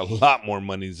 he's making a lot more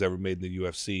money he's ever made in the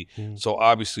UFC. So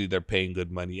obviously they're paying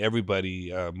good money.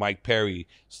 Everybody, Mike Perry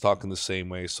is talking the same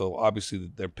way. So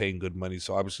obviously they're paying good money.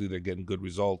 So obviously they're getting good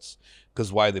results.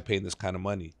 Because why are they paying this kind of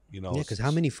money? You know, yeah. Because how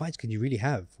many fights can you really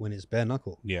have when it's bare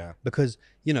knuckle? Yeah. Because,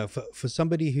 you know, for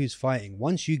somebody who's fighting,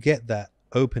 once you get that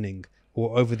opening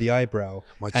or over the eyebrow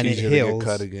and it heals,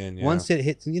 cut again, once it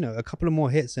hits, you know, a couple of more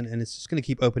hits and it's just going to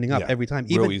keep opening up every time.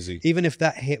 Real easy. Even if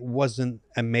that hit wasn't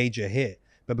a major hit,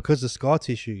 but because the scar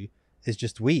tissue is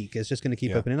just weak, it's just going to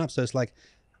keep opening up. So it's like,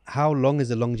 how long is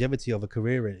the longevity of a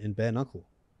career in bare knuckle?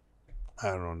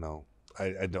 I don't know.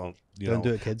 I don't. Don't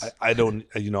do it, kids. I don't.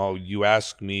 You know, you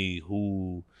ask me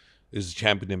who is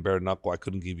champion in bare knuckle, I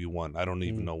couldn't give you one. I don't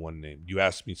even know one name. You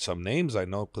asked me some names, I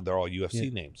know, because they're all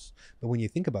UFC names. But when you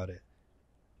think about it,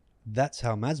 that's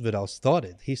how Masvidal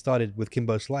started. He started with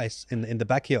Kimbo Slice in the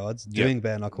backyards doing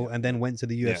bare knuckle, and then went to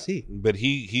the UFC. But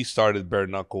he started bare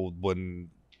knuckle when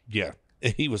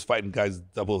he was fighting guys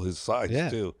double his size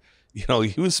too. You know,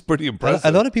 he was pretty impressive.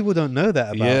 A lot of people don't know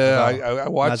that about. I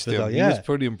watched Masvidal. him. He was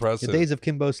pretty impressive. The days of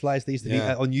Kimbo Slice, they used to be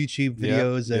on YouTube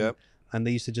videos and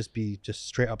they used to just be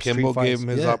straight up Kimbo street fights. gave him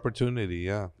his opportunity.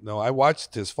 No, I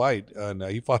watched his fight, and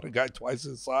he fought a guy twice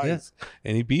his size,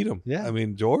 and he beat him. I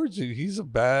mean, George, he's a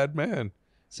bad man.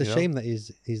 It's a shame that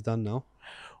he's done now.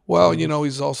 Well, you know,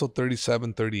 he's also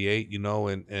 37, 38, you know,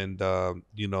 and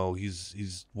you know,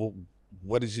 he's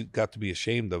what has he got to be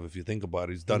ashamed of if you think about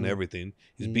it? He's done everything.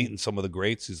 He's beaten some of the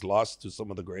greats. He's lost to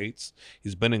some of the greats.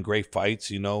 He's been in great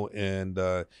fights, you know, and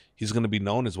he's going to be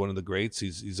known as one of the greats.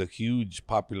 He's a huge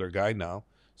popular guy now.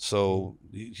 So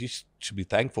he should be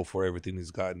thankful for everything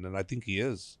he's gotten, and I think he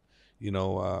is. You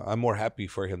know, I'm more happy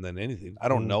for him than anything. I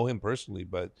don't know him personally,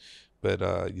 but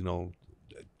you know,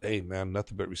 hey, man,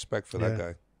 nothing but respect for that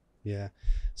guy. Yeah.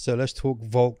 So let's talk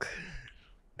Volk,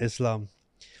 Islam.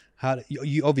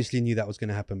 You obviously knew that was going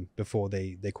to happen before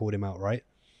they called him out, right?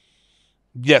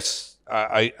 Yes,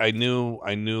 I knew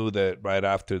that right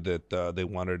after that they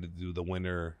wanted to do the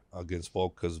winner against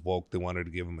Volk, because Volk, they wanted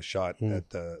to give him a shot at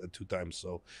 2 times.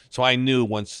 So I knew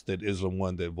once that Islam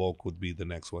won that Volk would be the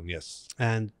next one. Yes.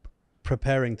 And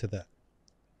preparing to that,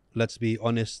 let's be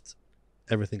honest,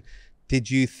 everything. Did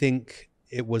you think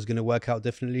it was going to work out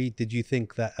differently? Did you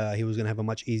think that he was going to have a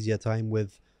much easier time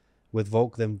with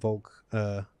Volk than Volk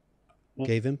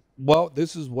gave him? Well,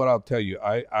 this is what I'll tell you.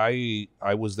 I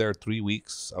was there 3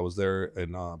 weeks. I was there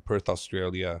in Perth,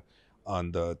 Australia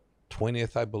on the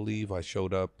 20th, I believe. I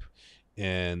showed up,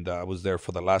 and I was there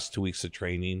for the last 2 weeks of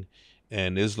training,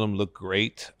 and Islam looked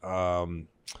great.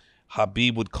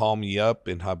 Habib would call me up,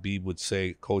 and Habib would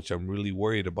say, "Coach, I'm really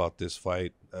worried about this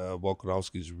fight.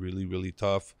 Volkanowski is really, really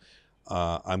tough.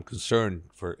 I'm concerned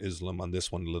for Islam on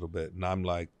this one a little bit." And I'm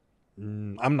like,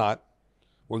 I'm not.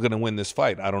 we're going to win this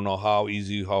fight. I don't know how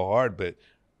easy, how hard, but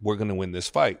we're going to win this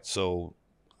fight. So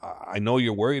I know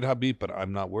you're worried, Habib, but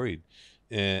I'm not worried.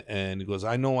 And he goes,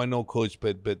 I know, coach,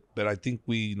 but I think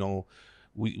we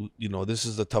this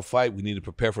is a tough fight. We need to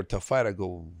prepare for a tough fight. I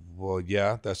go, well,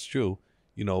 yeah, that's true,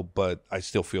 but I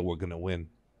still feel we're going to win,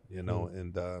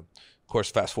 and of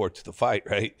course, fast forward to the fight,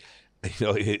 right?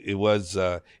 It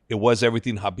was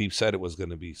everything Habib said it was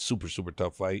going to be. Super, super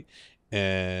tough fight.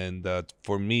 And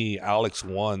for me, Alex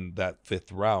won that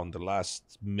fifth round, the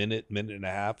last minute and a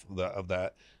half of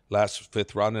that last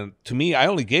fifth round. And to me, I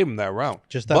only gave him that round.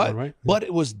 Just that one, right? But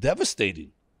it was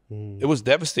devastating. It was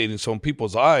devastating. So in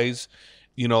people's eyes,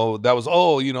 that was,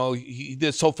 he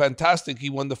did so fantastic. He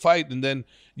won the fight. And then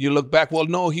you look back, well,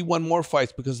 no, he won more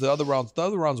fights because the other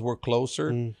rounds were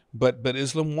closer. But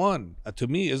Islam won. To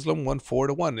me, Islam won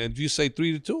 4-1. And if you say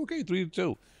 3-2, okay,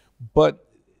 3-2. But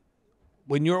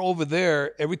when you're over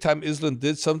there, every time Islam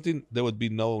did something, there would be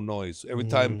no noise. Every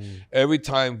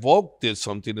time Volk did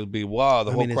something, it would be, wow,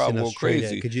 the whole crowd would go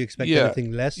crazy. Could you expect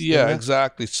anything less? Yeah,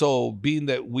 exactly. So being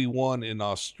that we won in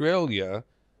Australia,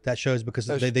 that shows because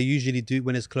they usually do,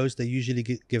 when it's close, they usually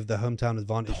give the hometown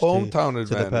advantage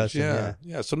to the person.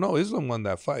 Yeah. So no, Islam won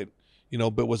that fight.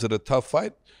 But was it a tough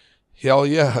fight? Hell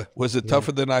yeah. Was it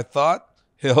tougher than I thought?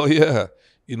 Hell yeah.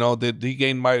 Did he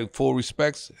gain my full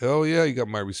respects? Hell yeah, he got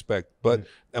my respect. But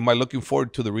am I looking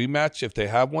forward to the rematch if they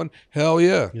have one? Hell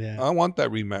yeah. I want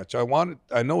that rematch. I want it.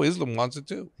 I know Islam wants it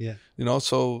too. Yeah.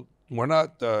 So we're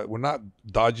not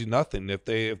dodging nothing. If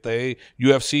they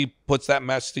UFC puts that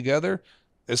match together,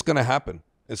 it's gonna happen.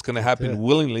 It's gonna happen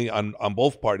willingly on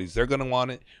both parties. They're gonna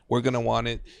want it. We're gonna want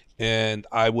it. And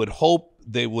I would hope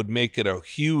they would make it a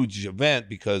huge event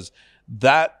because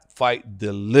that fight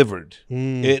delivered.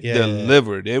 It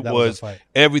delivered. It was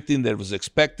everything that was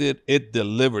expected. It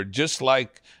delivered, just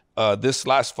like this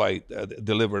last fight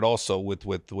delivered also with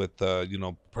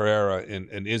Pereira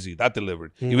and Izzy. That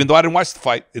delivered. Even though I didn't watch the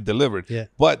fight, it delivered.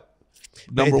 But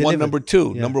number one, number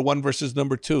two, number one versus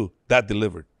number two, that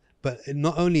delivered. But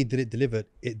not only did it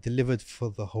delivered for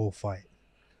the whole fight.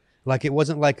 Like it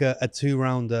wasn't like a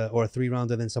 2-rounder or a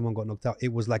 3-rounder, then someone got knocked out.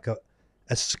 It was like a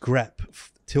scrap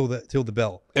till the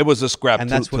bell. It was a scrap, and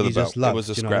that's what you just loved. It was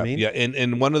a scrap. Yeah,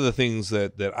 and one of the things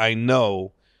that I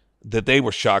know that they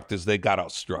were shocked is they got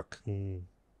outstruck.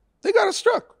 They got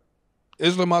outstruck.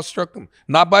 Islam outstruck them,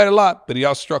 not by a lot, but he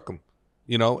outstruck them.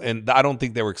 And I don't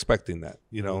think they were expecting that.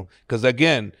 Because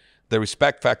again, the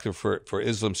respect factor for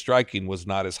Islam striking was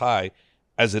not as high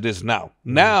as it is now.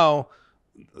 Now,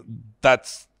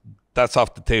 that's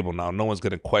off the table now. No one's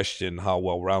going to question how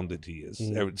well-rounded he is.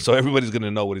 So everybody's going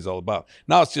to know what he's all about.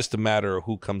 Now it's just a matter of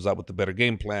who comes up with the better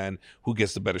game plan, who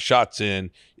gets the better shots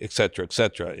in, et cetera,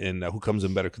 and who comes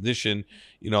in better condition.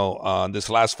 This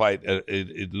last fight,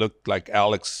 it looked like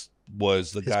Alex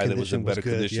was the guy that was in better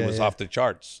condition, was off the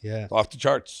charts. Yeah. Off the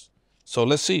charts. So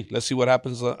let's see what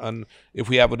happens on if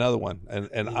we have another one.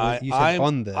 And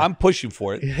I'm pushing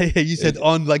for it. You said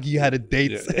on like you had a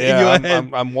date.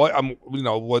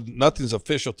 Nothing's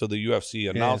official till the UFC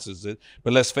announces it.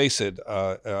 But let's face it,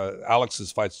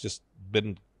 Alex's fight's just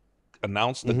been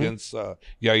announced against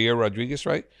Yair Rodriguez,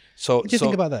 right? So what do you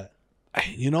think about that?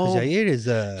 Yair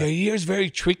is very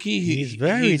tricky. He's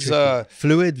very tricky.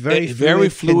 Fluid, very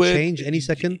fluid. Can change any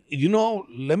second.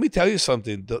 Let me tell you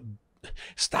something.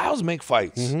 Styles make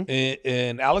fights,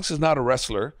 and Alex is not a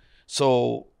wrestler,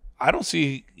 so I don't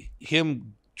see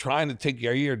him trying to take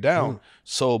Yair down.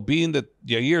 So being that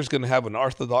Yair is going to have an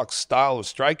orthodox style of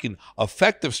striking,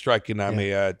 effective striking, I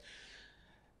may add.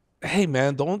 Hey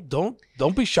man, don't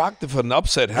be shocked if an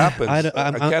upset happens. I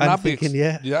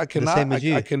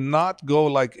cannot go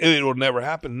like it will never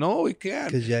happen. No, it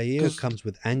can't. Because Yair comes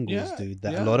with angles, dude.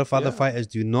 That a lot of other fighters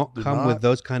do not come with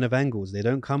those kind of angles. They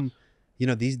don't come.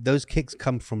 Those kicks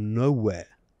come from nowhere.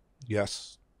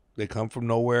 Yes, they come from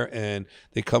nowhere, and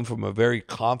they come from a very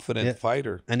confident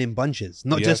fighter. And in bunches,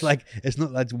 not just like it's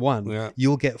not like one. Yeah.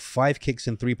 You'll get 5 kicks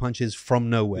and 3 punches from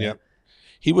nowhere. Yeah.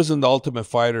 He was in the Ultimate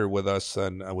Fighter with us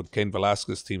and with Cain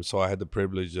Velasquez team, so I had the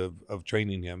privilege of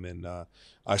training him, and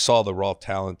I saw the raw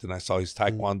talent, and I saw his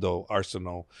Taekwondo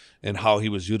arsenal and how he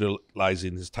was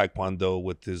utilizing his Taekwondo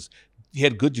with his. He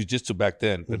had good jiu-jitsu back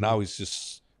then, but now he's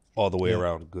just all the way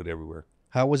around, good everywhere.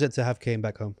 How was it to have Cain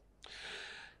back home?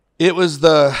 It was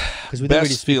the we best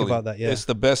really feeling. About that, It's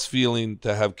the best feeling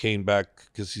to have Cain back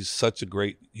because he's such a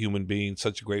great human being,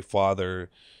 such a great father,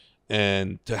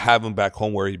 and to have him back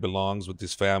home where he belongs with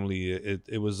his family,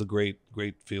 it was a great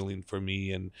feeling for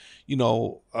me. And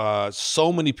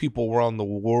so many people around the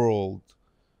world,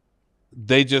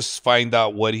 they just find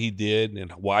out what he did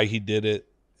and why he did it,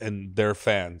 and they're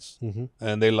fans,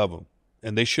 and they love him,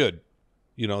 and they should.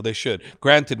 You know, they should.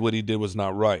 Granted, what he did was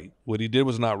not right. What he did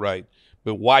was not right.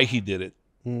 But why he did it,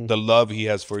 the love he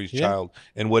has for his child,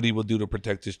 and what he will do to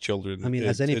protect his children. I mean,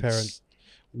 as any parent,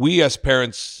 we as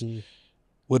parents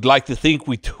would like to think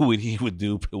we do what he would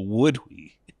do, but would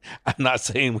we? I'm not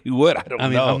saying we would. I don't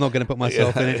know. I'm not going to put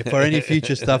myself in it. For any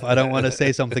future stuff, I don't want to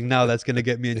say something now that's going to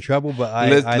get me in trouble. But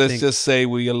let's just say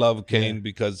we love Cain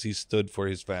because he stood for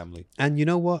his family. And you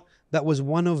know what? That was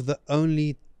one of the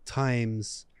only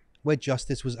times where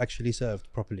justice was actually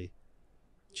served properly.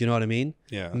 Do you know what I mean?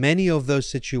 Yeah. Many of those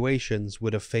situations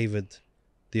would have favored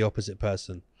the opposite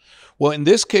person. Well, in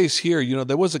this case here, you know,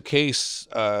 there was a case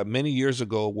many years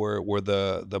ago where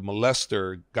the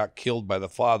molester got killed by the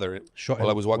father while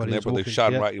I was walking there, but they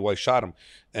shot him right. Well, shot him,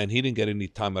 and he didn't get any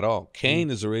time at all. Cain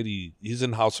is he's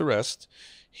in house arrest.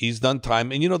 He's done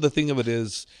time, and you know the thing of it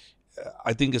is,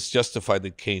 I think it's justified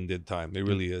that Cain did time. It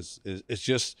really is. It's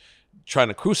just trying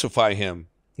to crucify him.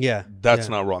 Yeah, that's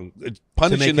not wrong.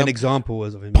 Punishing to make an example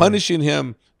of him. Punishing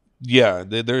him. Yeah,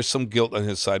 there's some guilt on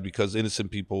his side because innocent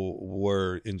people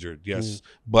were injured, yes.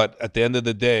 But at the end of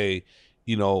the day,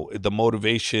 you know, the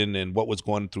motivation and what was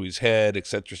going through his head, et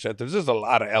cetera, et cetera. There's a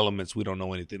lot of elements we don't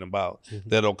know anything about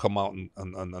that'll come out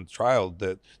on trial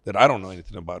that I don't know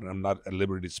anything about. And I'm not at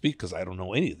liberty to speak because I don't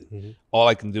know anything. All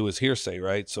I can do is hearsay,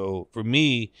 right? So for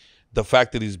me, the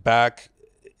fact that he's back,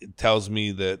 it tells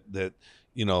me that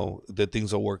you know, that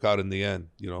things will work out in the end,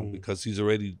 you know, because he's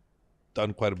already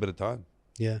done quite a bit of time.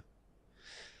 Yeah.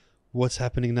 What's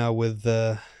happening now with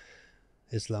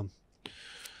Islam?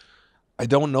 I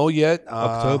don't know yet.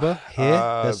 October here?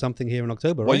 There's something here in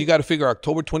October, right? Well, you got to figure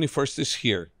October 21st is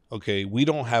here. Okay, we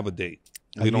don't have a date.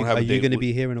 We don't have a date. Are you going to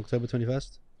be here in October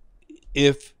 21st?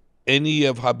 If any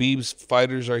of Habib's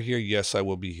fighters are here, yes, I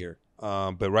will be here.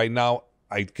 But right now,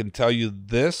 I can tell you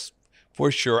this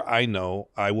for sure. I know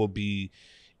I will be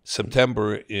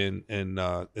September in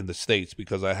the States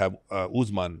because I have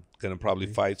Uzman going to probably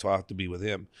fight, so I have to be with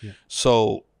him. Yeah.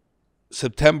 So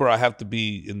September I have to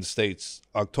be in the States.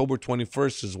 October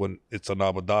 21st is when it's in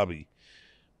Abu Dhabi.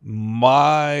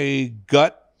 My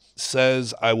gut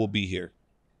says I will be here.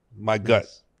 My gut,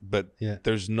 but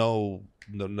there's no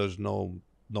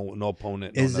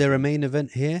opponent. Is there a main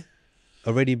event here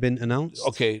already been announced?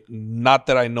 Okay, not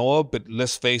that I know of, but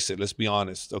let's face it. Let's be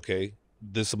honest. Okay,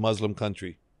 this is a Muslim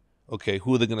country. Okay,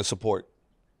 who are they going to support?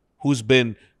 Who's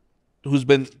been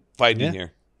fighting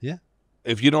here? Yeah.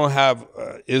 If you don't have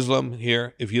Islam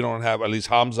here, if you don't have at least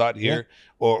Hamzat here,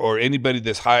 or anybody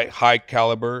that's high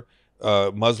caliber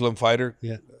Muslim fighter,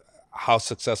 how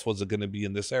successful is it going to be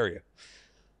in this area?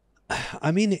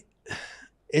 I mean,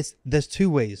 there's two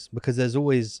ways, because there's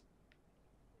always,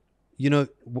 you know,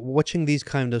 watching these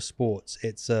kind of sports,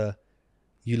 it's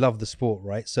you love the sport,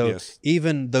 right? So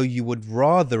even though you would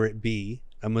rather it be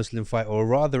a Muslim fight or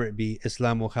rather it be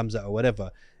Islam or Hamza or whatever,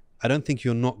 I don't think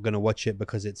you're not going to watch it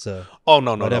because it's a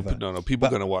no. People are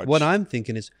going to watch. What I'm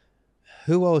thinking is,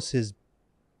 who else is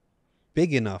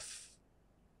big enough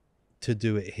to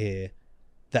do it here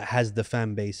that has the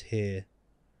fan base here?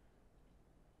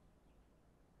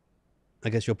 I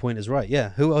guess your point is right. Yeah,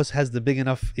 who else has the big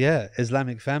enough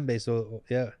Islamic fan base? Or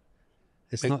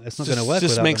it's not going to work.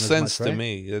 Just makes sense to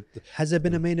me. Has there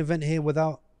been a main event here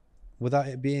without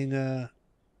it being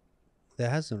there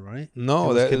hasn't, right?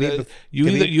 No,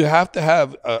 you have to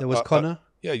have there was Connor.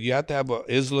 You have to have a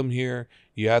Islam here.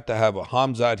 You have to have a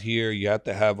Hamzat here. You have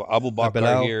to have Abu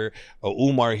Bakr here, a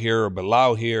Umar here, a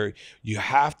Bela here. You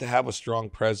have to have a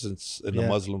strong presence in a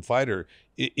Muslim fighter.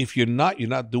 If you're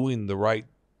not doing the right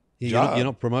job. You're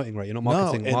not promoting right. You're not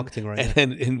marketing right.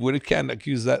 And we can't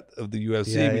accuse that of the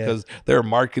UFC because they're a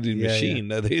marketing machine.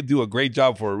 They do a great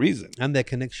job for a reason. And their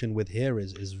connection with here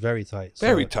is very tight.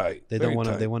 Very tight. They don't want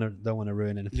to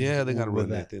ruin anything. Yeah, they're gonna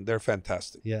ruin anything. They're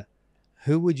fantastic. Yeah.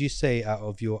 Who would you say out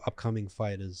of your upcoming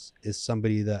fighters is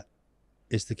somebody that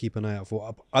is to keep an eye out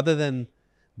for, other than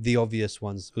the obvious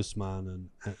ones, Usman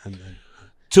and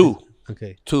two?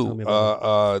 Okay. Two.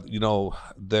 You know,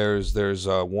 there's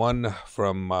one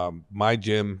from my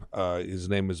gym. His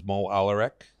name is Mo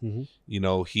Alarek. You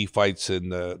know, he fights in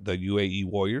the UAE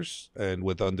Warriors and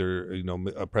with under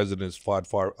President Fuad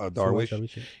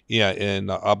Darwish. Yeah,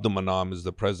 and Abdul Manam is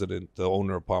the president, the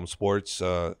owner of Palm Sports.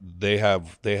 They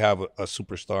have a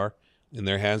superstar in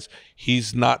their hands.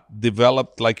 He's not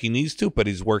developed like he needs to, but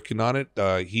he's working on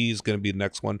it. He's going to be the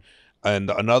next one.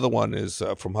 And another one is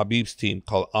from Habib's team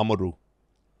called Amaru.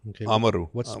 Okay. Amaru.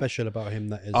 What's special about him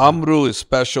that is? Amaru is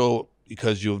special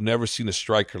because you've never seen a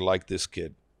striker like this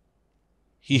kid.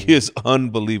 He is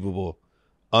unbelievable.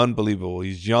 Unbelievable.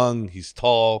 He's young. He's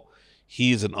tall.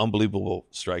 He's an unbelievable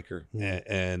striker,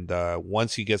 and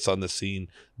once he gets on the scene,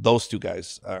 those two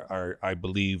guys are I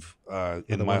believe,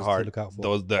 in my heart,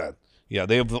 those that. Yeah,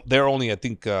 they're only I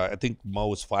think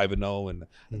Mo is 5-0, and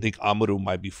I think Amaru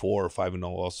might be 4 or 5-0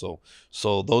 also.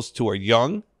 So those two are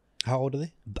young. How old are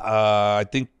they? I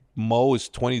think Mo is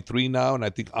 23 now, and I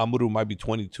think Amaru might be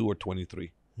 22 or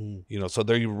 23. You know, so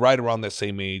they're right around that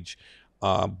same age.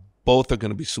 Both are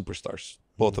going to be superstars,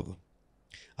 both of them.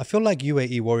 I feel like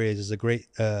UAE Warriors is a great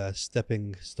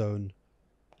stepping stone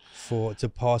to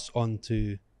pass on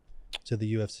to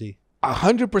the UFC.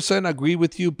 100% agree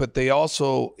with you, but they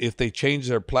also, if they change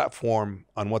their platform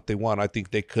on what they want, I think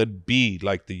they could be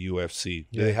like the UFC.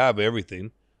 Yeah. They have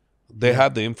everything. They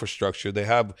have the infrastructure. They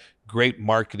have great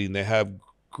marketing. They have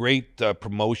great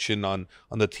promotion on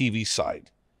the TV side.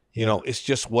 You know, it's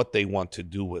just what they want to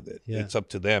do with it. It's up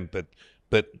to them. But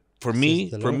for me,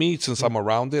 since I'm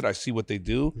around it, I see what they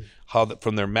do,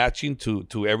 from their matching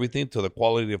to everything, to the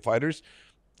quality of fighters.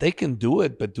 They can do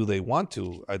it, but do they want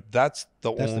to? That's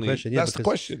the question. That's the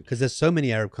question. Because there's so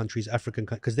many Arab countries, African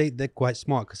countries, because they're quite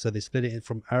smart. So they split it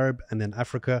from Arab and then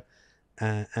Africa,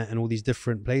 and all these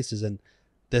different places. And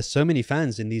there's so many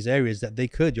fans in these areas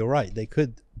that you're right, they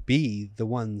could be the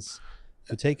ones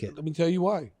who take it. Let me tell you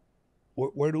why.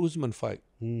 Where did Uzman fight?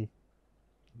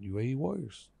 UAE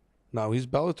Warriors. Now he's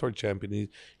Bellator champion.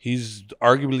 He's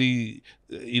arguably,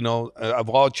 of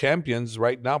all champions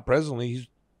right now, presently, he's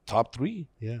top 3.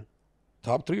 Yeah.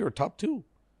 Top 3 or top 2,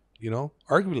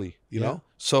 arguably, know.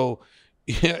 So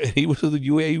he was with the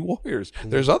UAE Warriors.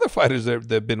 There's other fighters that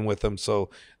have been with him. So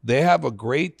they have a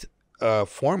great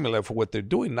formula for what they're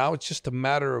doing. Now it's just a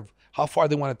matter of how far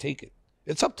they want to take it.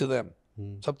 It's up to them.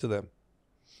 It's up to them.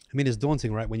 I mean, it's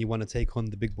daunting, right? When you want to take on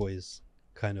the big boys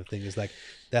kind of thing. It's like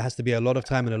there has to be a lot of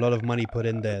time and a lot of money put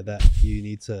in there that you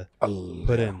need to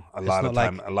put in. A lot of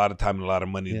time and a lot of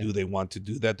money. Do they want to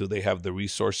do that? Do they have the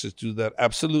resources to do that?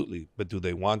 Absolutely. But do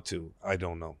they want to? I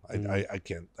don't know. I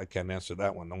can't answer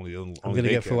that one. Only I'm going to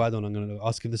get Fouad on. I'm going to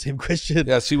ask him the same question.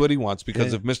 Yeah, see what he wants,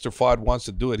 because if Mr. Fouad wants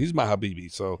to do it, he's my Habibi.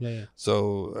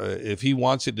 So if he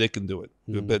wants it, they can do it.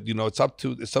 But it's up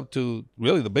to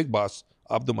really the big boss,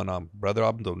 Brother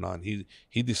Abdulmanan.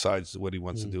 He decides what he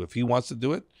wants to do. If he wants to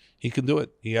do it, he can do it.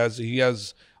 He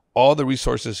has all the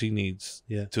resources he needs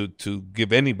to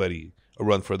give anybody a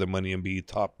run for their money and be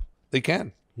top. They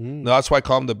can. Now, that's why I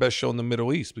call them the best show in the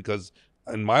Middle East, because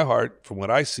in my heart, from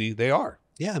what I see, they are.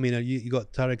 Yeah, I mean, you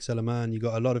got Tariq Salaman, you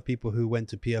got a lot of people who went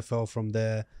to PFL from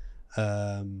there,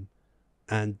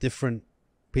 and different.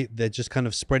 They're just kind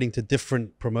of spreading to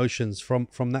different promotions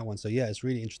from that one. So yeah, it's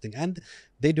really interesting, and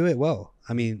they do it well.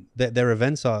 I mean, their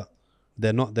events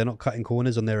they're not cutting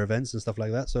corners on their events and stuff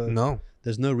like that. So no,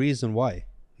 there's no reason why.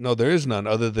 No, there is none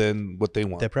other than what they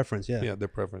want. Their preference, yeah, their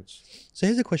preference. So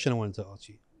here's a question I wanted to ask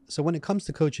you. So when it comes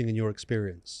to coaching in your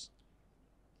experience,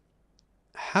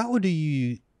 how do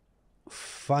you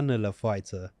funnel a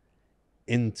fighter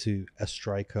into a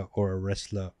striker or a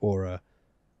wrestler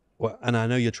and I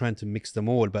know you're trying to mix them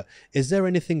all, but is there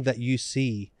anything that you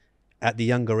see at the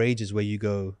younger ages where you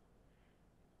go,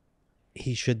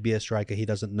 he should be a striker, he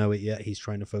doesn't know it yet, he's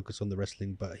trying to focus on the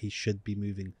wrestling, but he should be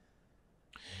moving?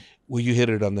 Well, you hit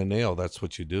it on the nail. That's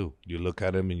what you do. You look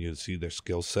at him and you see their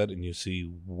skill set, and you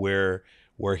see where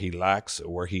he lacks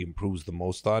or where he improves the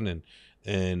most on,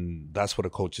 and that's what a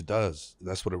coach does.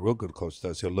 That's what a real good coach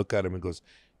does. He'll look at him and goes,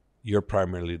 you're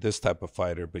primarily this type of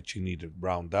fighter, but you need to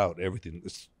round out everything.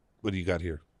 What do you got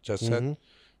here? Chess set?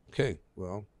 Okay,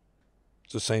 well,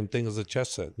 it's the same thing as a chess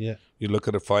set. Yeah. You look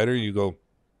at a fighter, you go,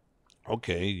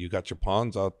 okay, you got your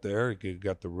pawns out there. You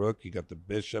got the rook, you got the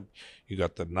bishop, you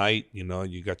got the knight,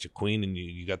 you got your queen, and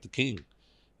you got the king.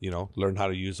 Learn how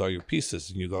to use all your pieces.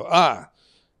 And you go,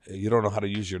 you don't know how to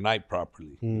use your knight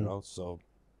properly, so...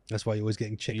 That's why you're always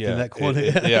getting checked in that corner.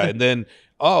 And then,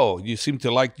 you seem to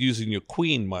like using your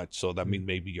queen much, so that means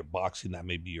maybe you're boxing, that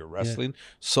may be your wrestling.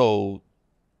 So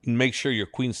make sure your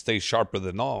queen stays sharper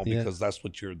than all, because that's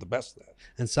what you're the best at.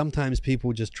 And sometimes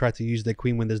people just try to use their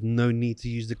queen when there's no need to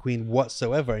use the queen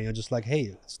whatsoever. And you're just like,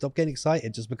 hey, stop getting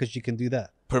excited just because you can do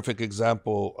that. Perfect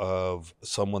example of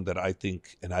someone that I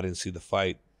think, and I didn't see the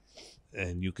fight,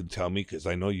 and you can tell me because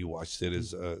I know you watched it,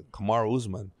 is Kamararo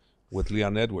Uzman with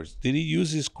Leon Edwards. Did he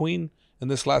use his queen in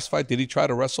this last fight? Did he try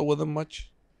to wrestle with him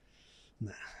much?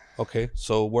 Nah. Okay,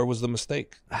 so where was the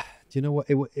mistake? Do you know what?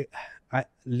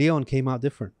 Leon came out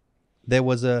different. There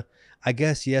was I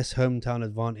guess, yes, hometown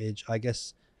advantage, I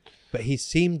guess, but he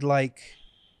seemed like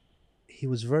he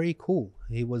was very cool.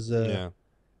 He was,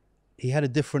 he had a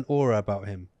different aura about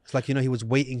him. It's like, he was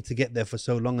waiting to get there for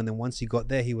so long, and then once he got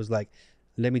there, he was like,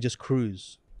 let me just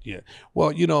cruise. Yeah.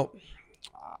 Well,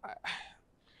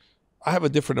 I have a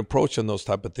different approach on those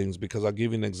type of things because I'll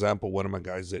give you an example. One of my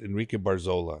guys, Enrique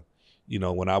Barzola, you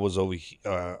know, when I was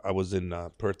I was in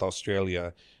Perth,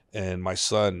 Australia, and my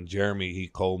son, Jeremy, he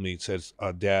called me and says,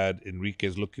 Dad, Enrique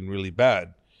is looking really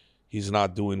bad. He's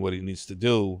not doing what he needs to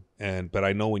do. But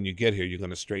I know when you get here, you're going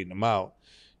to straighten him out,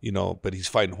 you know, but he's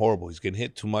fighting horrible. He's getting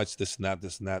hit too much, this and that,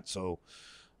 this and that. So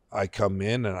I come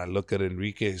in and I look at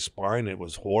Enrique, his sparring. It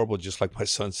was horrible. Just like my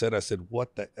son said, I said,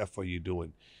 what the F are you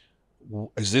doing?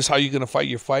 Is this how you're going to fight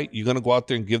your fight? You're going to go out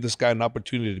there and give this guy an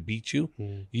opportunity to beat you?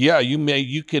 Yeah,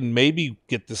 you can maybe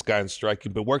get this guy in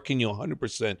striking, but where can you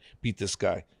 100% beat this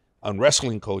guy? On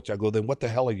wrestling, coach, I go, then what the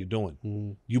hell are you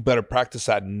doing? You better practice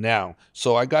that now.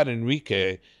 So I got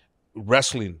Enrique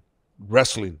wrestling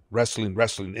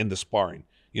in the sparring.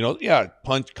 You know, yeah,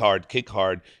 punch hard, kick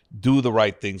hard, do the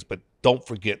right things, but don't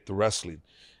forget the wrestling.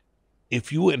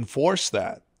 If you enforce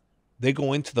that, they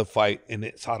go into the fight and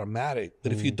it's automatic.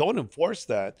 But if you don't enforce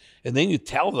that and then you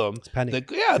tell them,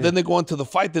 then they go into the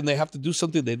fight, then they have to do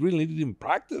something they really didn't even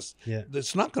practice. Yeah.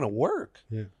 It's not going to work.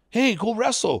 Yeah. Hey, go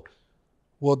wrestle.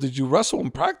 Well, did you wrestle in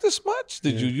practice much?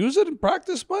 Did you use it in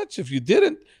practice much? If you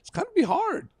didn't, it's going to be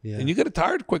hard. Yeah. And you get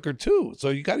tired quicker too. So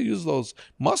you got to use those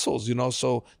muscles, you know.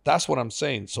 So that's what I'm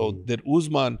saying. So did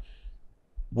Uzman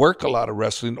work a lot of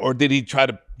wrestling, or did he try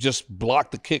to just block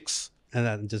the kicks? And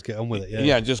then just get on with it.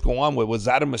 Yeah, just go on with it. Was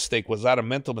that a mistake? Was that a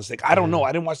mental mistake? I don't know.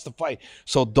 I didn't watch the fight.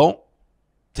 So don't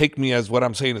take me as what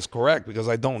I'm saying is correct, because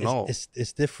I don't know.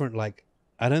 It's different. Like,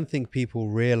 I don't think people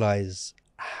realize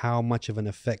how much of an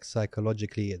effect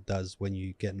psychologically it does when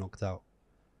you get knocked out.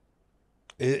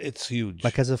 It's huge.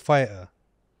 Like, as a fighter,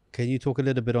 can you talk a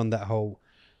little bit on that whole,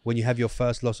 when you have your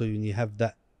first loss, or when you have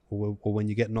that, or when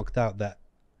you get knocked out, that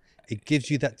it gives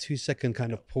you that 2-second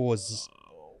kind of pause.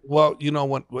 Well, you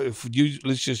know,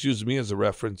 let's just use me as a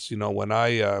reference. You know, when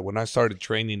I started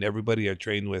training, everybody I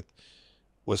trained with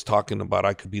was talking about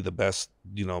I could be the best,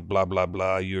 you know, blah, blah,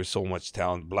 blah. You're so much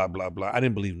talent, blah, blah, blah. I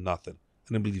didn't believe nothing.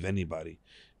 I didn't believe anybody.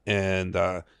 And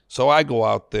so I go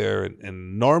out there,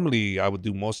 and normally I would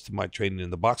do most of my training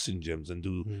in the boxing gyms and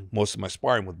do most of my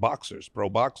sparring with boxers, pro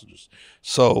boxers.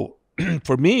 So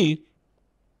for me,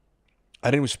 I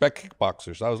didn't respect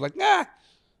kickboxers. I was like, nah,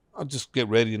 I'll just get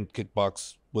ready and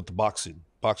kickbox with the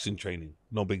boxing training.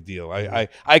 No big deal.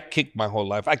 I kicked my whole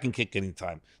life. I can kick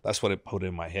anytime. That's what it put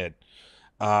in my head.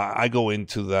 I go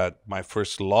into my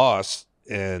first loss,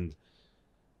 and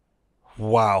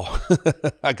wow,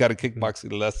 I got a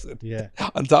kickboxing lesson. Yeah.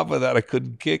 On top of that, I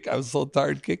couldn't kick. I was so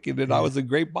tired kicking, and I was in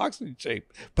great boxing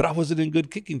shape, but I wasn't in good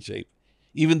kicking shape.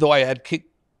 Even though I had kicked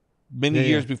many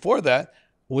years before that,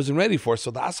 I wasn't ready for it.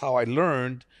 So that's how I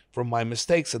learned from my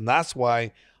mistakes, and that's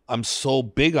why I'm so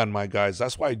big on my guys.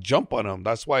 That's why I jump on them.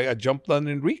 That's why I jumped on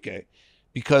Enrique,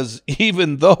 because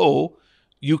even though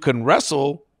you can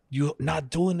wrestle, you're not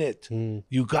doing it.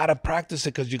 You got to practice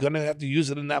it, because you're going to have to use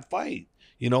it in that fight.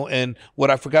 You know, and what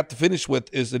I forgot to finish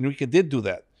with is Enrique did do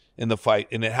that in the fight,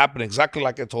 and it happened exactly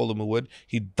like I told him it would.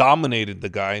 He dominated the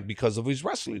guy because of his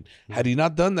wrestling. Had he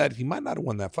not done that, he might not have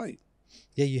won that fight.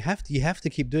 Yeah, you have to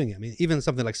keep doing it. I mean, even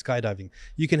something like skydiving,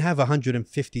 you can have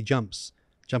 150 jumps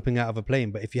jumping out of a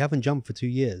plane, but if you haven't jumped for 2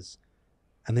 years,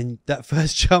 and then that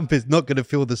first jump is not going to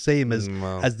feel the same as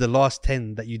the last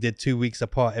 10 that you did 2 weeks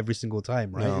apart every single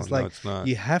time, right? It's not.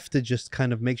 You have to just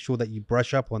kind of make sure that you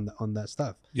brush up on that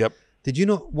stuff. Yep. Did you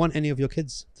not want any of your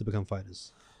kids to become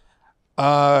fighters?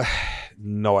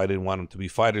 No, I didn't want them to be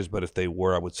fighters, but if they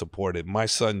were, I would support it. My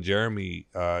son, Jeremy,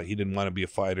 he didn't want to be a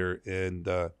fighter,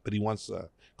 but he wants to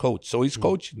coach. So he's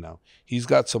coaching now. He's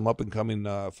got some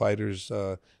up-and-coming fighters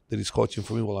that he's coaching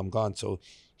for me while I'm gone. So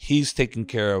he's taking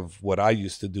care of what I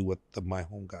used to do with my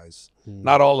home guys.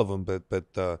 Not all of them,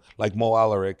 but like Mo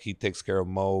Alaric, he takes care of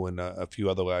Mo and a few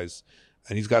other guys.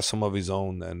 And he's got some of his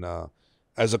own. And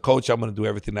as a coach, I'm going to do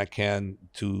everything I can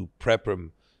to prep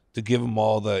him, to give him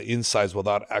all the insights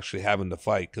without actually having to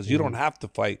fight. Because you don't have to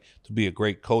fight to be a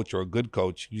great coach or a good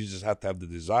coach. You just have to have the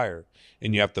desire.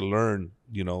 And you have to learn,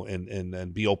 you know,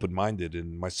 and be open-minded.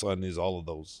 And my son is all of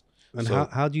those. And so,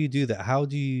 how do you do that? How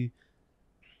do you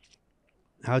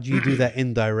do that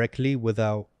indirectly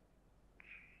without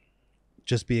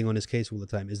just being on his case all the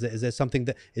time? Is there something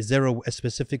is there a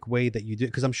specific way that you do it?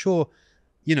 Because I'm sure,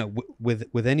 you know,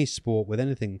 with any sport, with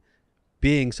anything,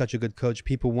 being such a good coach,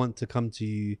 people want to come to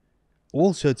you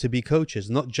also to be coaches,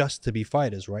 not just to be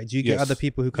fighters, right? Do you get other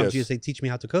people who come to you and say, teach me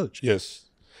how to coach? Yes.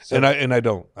 So, and I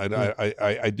don't.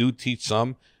 I do teach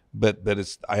some, but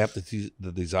it's, I have to teach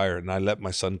the desire, and I let my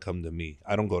son come to me.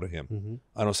 I don't go to him.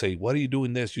 I don't say, what are you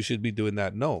doing this? You should be doing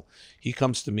that. No, he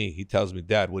comes to me. He tells me,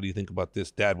 Dad, what do you think about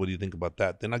this? Dad, what do you think about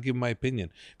that? Then I give him my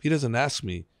opinion. If he doesn't ask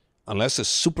me, unless it's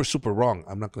super, super wrong,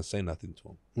 I'm not going to say nothing to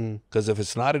him. Because if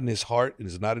it's not in his heart and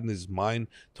it's not in his mind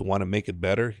to want to make it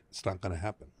better, it's not going to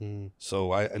happen.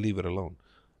 So I leave it alone.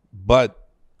 But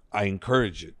I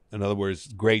encourage it. In other words,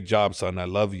 great job, son. I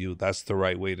love you. That's the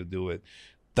right way to do it.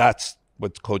 That's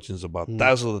what coaching is about.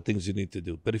 Those are the things you need to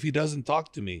do. But if he doesn't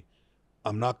talk to me,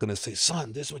 I'm not going to say,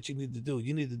 son, this is what you need to do.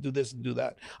 You need to do this and do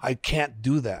that. I can't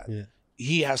do that. Yeah.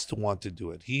 He has to want to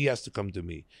do it. He has to come to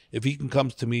me. If he can come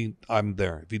to me, I'm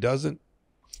there. If he doesn't.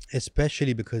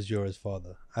 Especially because you're his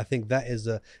father. I think that is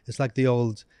it's like the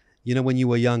old, you know, when you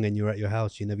were young and you were at your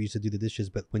house, you never used to do the dishes,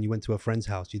 but when you went to a friend's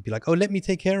house, you'd be like, oh, let me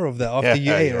take care of that after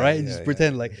you ate, right? And just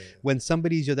pretend like when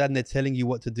somebody's your dad and they're telling you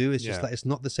what to do, it's just like, it's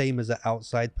not the same as an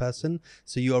outside person.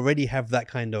 So you already have that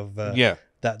kind of,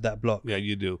 that block. Yeah,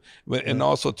 you do. And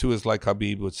also too, is like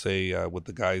Habib would say with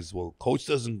the guys, well, coach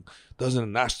doesn't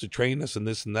ask to train us and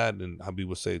this and that. And Habib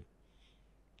would say,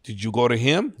 did you go to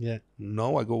him? Yeah.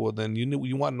 No, I go, well, then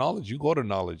you want knowledge. You go to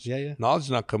knowledge. Yeah. Knowledge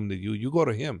is not coming to you. You go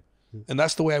to him. And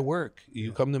that's the way I work.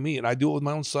 You come to me, and I do it with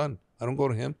my own son. I don't go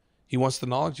to him. He wants the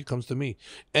knowledge. He comes to me.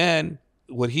 And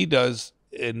what he does,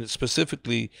 and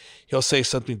specifically, he'll say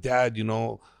something, Dad, you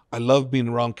know, I love being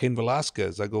around Cain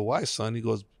Velasquez. I go, why, son? He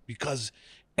goes, because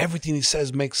everything he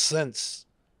says makes sense.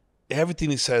 Everything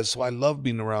he says. So I love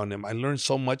being around him. I learned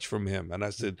so much from him. And I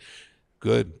said,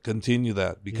 good, continue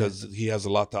that, because he has a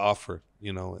lot to offer,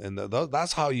 you know. And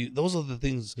that's how those are the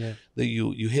things that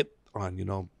you hit on, you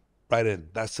know. Right in.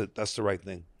 That's it. That's the right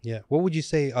thing. Yeah. What would you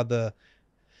say are the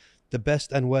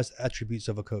best and worst attributes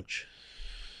of a coach?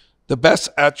 The best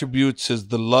attributes is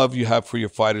the love you have for your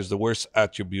fighters. The worst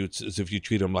attributes is if you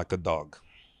treat them like a dog.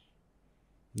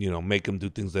 You know, make them do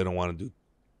things they don't want to do.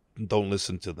 Don't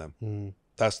listen to them.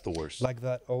 That's the worst. Like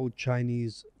that old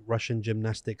Chinese Russian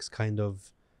gymnastics kind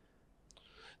of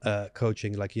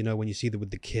coaching. Like, you know, when you see them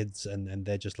with the kids and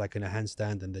they're just like in a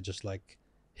handstand and they're just like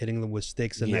hitting them with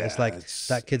sticks, and it's like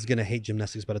that kid's gonna hate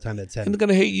gymnastics by the time they're 10. And they're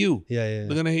gonna hate you. Yeah.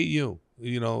 They're gonna hate you.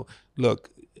 You know,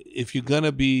 look, if you're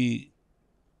gonna be,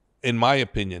 in my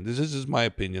opinion, this is my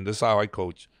opinion. This is how I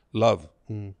coach. Love.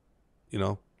 You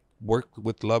know, work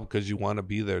with love because you want to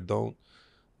be there. Don't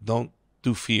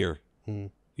do fear.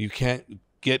 You can't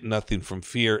get nothing from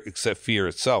fear except fear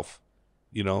itself.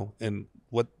 You know, and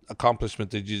what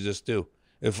accomplishment did you just do?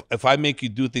 If I make you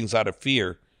do things out of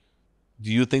fear,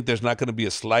 do you think there's not going to be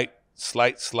a slight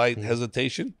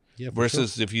hesitation? Yeah,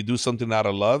 versus if you do something out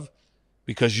of love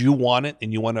because you want it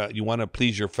and you want to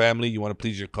please your family, you want to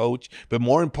please your coach, but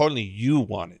more importantly, you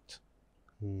want it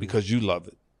because you love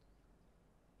it,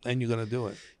 and you're going to do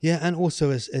it. Yeah, and also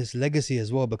it's legacy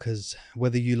as well, because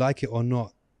whether you like it or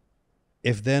not,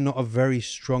 if they're not a very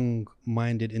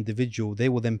strong-minded individual, they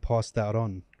will then pass that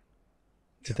on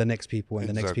to the next people and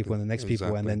the next people and the next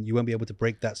people, and then you won't be able to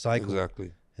break that cycle.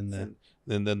 Exactly. And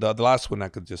then the last one I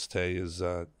could just say is,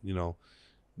 you know,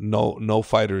 no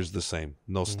fighter is the same.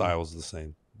 No style is the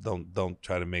same. Don't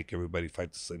try to make everybody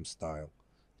fight the same style.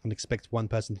 And expect one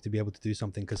person to be able to do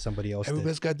something because somebody else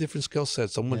Everybody's got different skill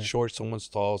sets. Someone's short, someone's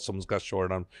tall, someone's got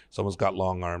short arms, someone's got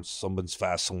long arms, someone's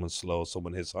fast, someone's slow,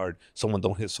 someone hits hard, someone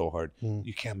don't hit so hard.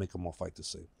 You can't make them all fight the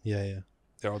same. Yeah.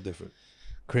 They're all different.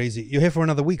 Crazy. You're here for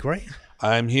another week, right?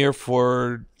 I'm here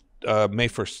for May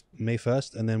 1st. May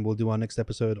 1st, and then we'll do our next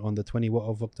episode on the 20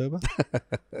 of October?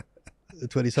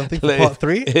 20 something for part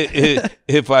 3?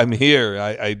 If I'm here,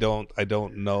 I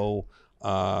don't know.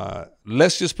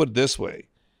 Let's just put it this way.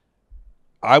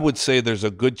 I would say there's a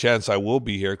good chance I will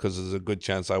be here because there's a good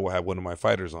chance I will have one of my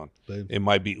fighters on. Boom. It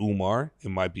might be Umar. It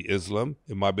might be Islam.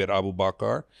 It might be Abu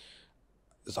Bakr.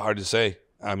 It's hard to say.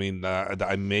 I mean,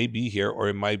 I may be here or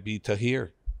it might be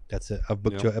Tahir. That's it. I've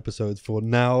booked your episodes for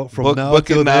now. Book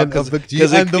till then, I've booked you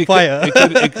and the fighter.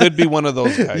 It could be one of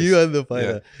those guys. You and the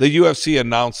fighter. Yeah. The UFC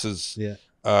announces,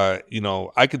 you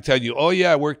know, I could tell you, oh,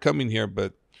 yeah, we're coming here.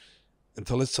 But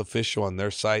until it's official on their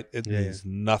site, it means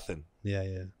nothing. Yeah.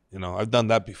 You know, I've done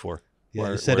that before.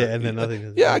 Yeah, you said it and then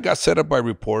nothing. Yeah, I got set up by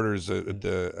reporters at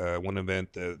the one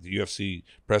event, the UFC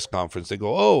press conference. They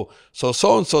go, oh,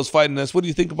 so-and-so's fighting us. What do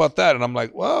you think about that? And I'm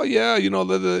like, well, yeah, you know,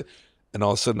 and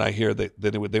all of a sudden I hear that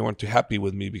they weren't too happy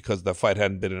with me because the fight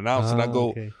hadn't been announced. And I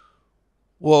go,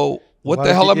 well, what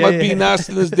the hell am I being asked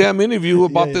in this damn interview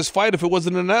about this fight if it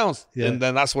wasn't announced? Yeah. And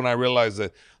then that's when I realized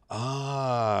that,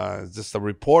 it's just a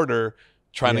reporter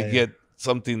trying to get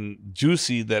something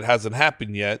juicy that hasn't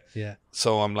happened yet. Yeah.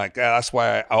 So I'm like, that's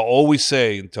why I always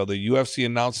say, until the UFC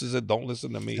announces it, don't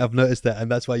listen to me. I've noticed that,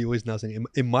 and that's why you always now saying,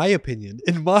 in my opinion.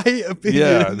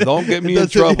 Yeah, don't get me in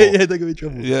trouble. Yeah, don't get me in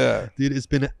trouble. Yeah, dude, it's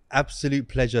been an absolute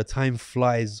pleasure. Time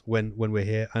flies when we're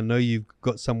here. I know you've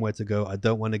got somewhere to go. I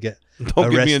don't want to get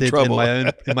arrested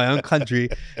in my own country,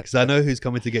 because I know who's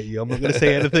coming to get you. I'm not going to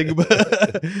say anything, but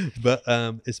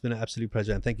it's been an absolute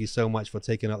pleasure, and thank you so much for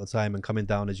taking out the time and coming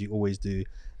down as you always do.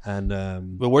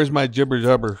 And but where's my Jibber?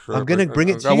 I'm gonna bring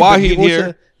it to you. While he's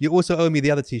here, you also owe me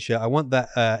the other T-shirt. I want that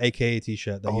AKA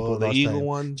T-shirt that you bought last Eagle time.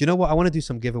 one. Do you know what? I want to do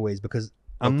some giveaways, because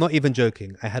I'm not even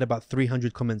joking. I had about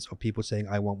 300 comments of people saying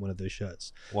I want one of those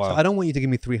shirts. Wow. So I don't want you to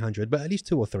give me 300, but at least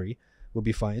 2 or 3 will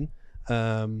be fine.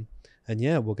 And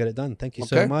yeah, we'll get it done. Thank you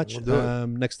so much. We'll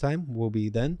next time we'll be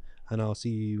then, and I'll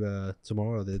see you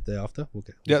tomorrow or the day after.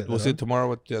 We'll see you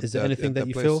tomorrow. Is there anything that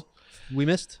you feel we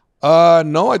missed?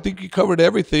 No, I think you covered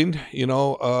everything. You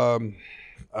know,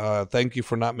 thank you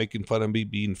for not making fun of me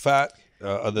being fat.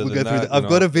 Other than that, I've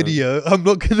got a video. I'm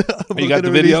not gonna release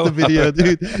the video,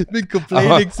 dude. Been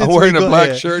complaining since I'm wearing a black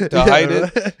here. shirt to hide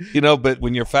it. You know, but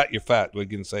when you're fat, you're fat. We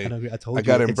can say. I told I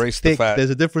gotta embrace the fat.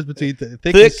 There's a difference between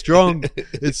thick and strong.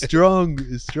 It's strong.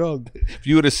 It's strong. If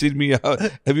you would have seen me, in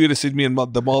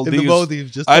the Maldives, in the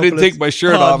Maldives, just I didn't take my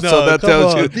shirt off. So that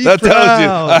tells you. That tells you.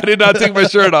 I did not take my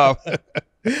shirt off.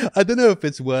 I don't know if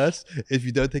it's worse if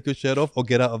you don't take your shirt off or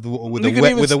get out of the water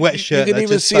with a wet shirt. You can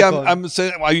even see I'm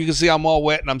saying, well, you can see I'm all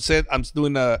wet, and I'm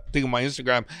doing a thing on my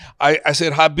Instagram. I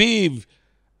said, Habib,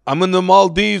 I'm in the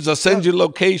Maldives. I'll send you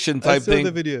location type thing.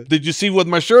 The video. Did you see with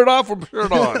my shirt off or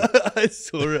shirt on? I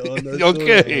saw it on.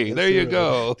 Okay, there you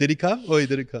go. Did he come or he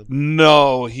didn't come?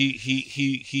 No,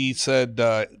 he said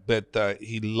that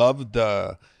he loved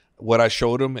what I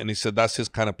showed him, and he said that's his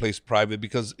kind of place, private,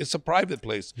 because it's a private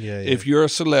place. Yeah. If you're a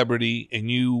celebrity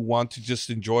and you want to just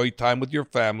enjoy time with your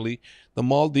family, the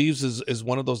Maldives is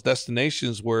one of those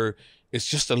destinations where it's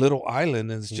just a little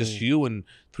island, and it's just you and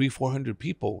 300-400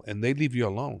 people, and they leave you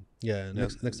alone. Yeah,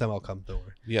 next time I'll come. Don't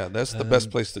worry. Yeah, that's the best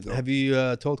place to go. Have you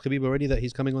told Khabib already that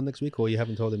he's coming on next week, or you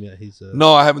haven't told him yet?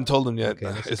 No, I haven't told him yet. Okay,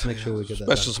 let's make sure we get that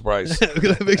special surprise. We're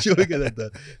gonna make sure we get that done.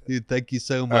 Dude, thank you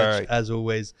so much as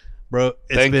always. Bro,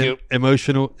 it's been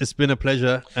emotional. It's been a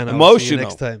pleasure. And I'll see you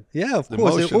next time. Yeah, of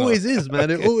course. It always is, man.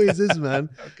 It always is, man.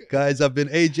 Okay. Guys, I've been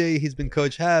AJ. He's been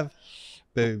Coach Jav.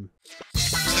 Boom.